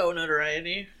Oh,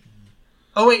 notoriety.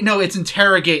 oh wait, no, it's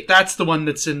interrogate. That's the one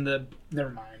that's in the.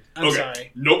 Never mind. I'm sorry.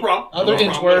 No problem. Other No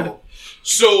inch problem at word. all.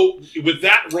 So, with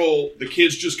that roll, the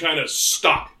kids just kind of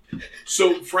stop.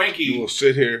 So, Frankie, You will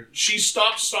sit here. she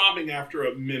stops sobbing after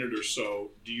a minute or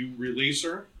so. Do you release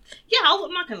her? Yeah,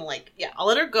 I'm not gonna I'll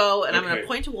let her go, and I'm Okay. gonna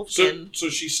point to Wolf So, again. so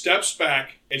she steps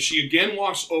back, and she again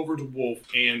walks over to Wolf,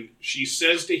 and she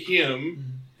says to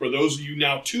him, for those of you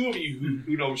now, 2 of you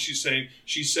who know what she's saying,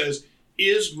 she says,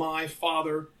 "Is my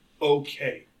father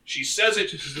okay?" She says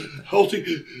it,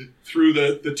 holding through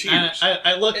the tears.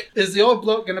 I look. Is the old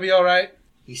bloke gonna be all right?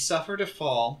 He suffered a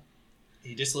fall.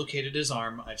 He dislocated his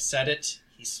arm. I've said it.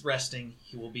 He's resting.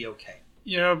 He will be okay.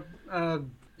 He'll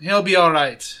be all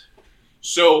right.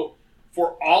 So,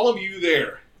 for all of you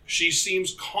there, she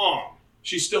seems calm.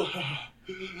 She's still,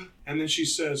 and then she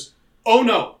says, "Oh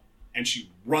no," and she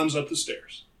runs up the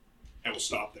stairs. And we'll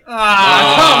stop there. Come on!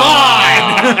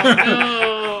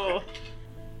 Oh.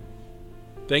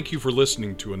 Thank you for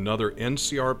listening to another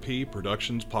NCRP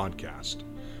Productions podcast.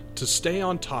 To stay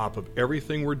on top of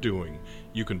everything we're doing,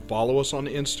 you can follow us on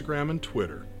Instagram and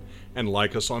Twitter, and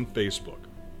like us on Facebook,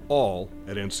 all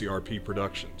at NCRP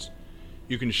Productions.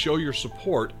 You can show your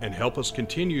support and help us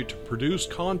continue to produce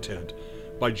content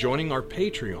by joining our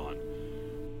Patreon.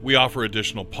 We offer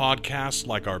additional podcasts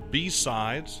like our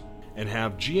B-Sides and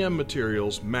have GM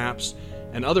materials, maps,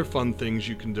 and other fun things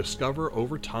you can discover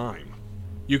over time.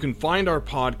 You can find our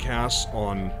podcasts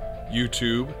on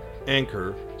YouTube,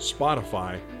 Anchor,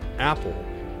 Spotify, Apple,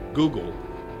 Google,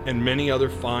 and many other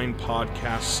fine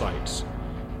podcast sites.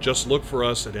 Just look for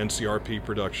us at NCRP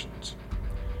Productions.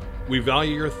 We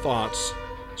value your thoughts,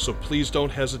 so please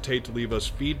don't hesitate to leave us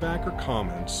feedback or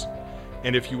comments.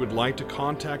 And if you would like to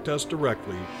contact us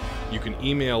directly, you can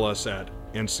email us at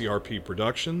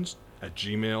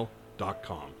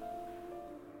ncrpproductions@gmail.com.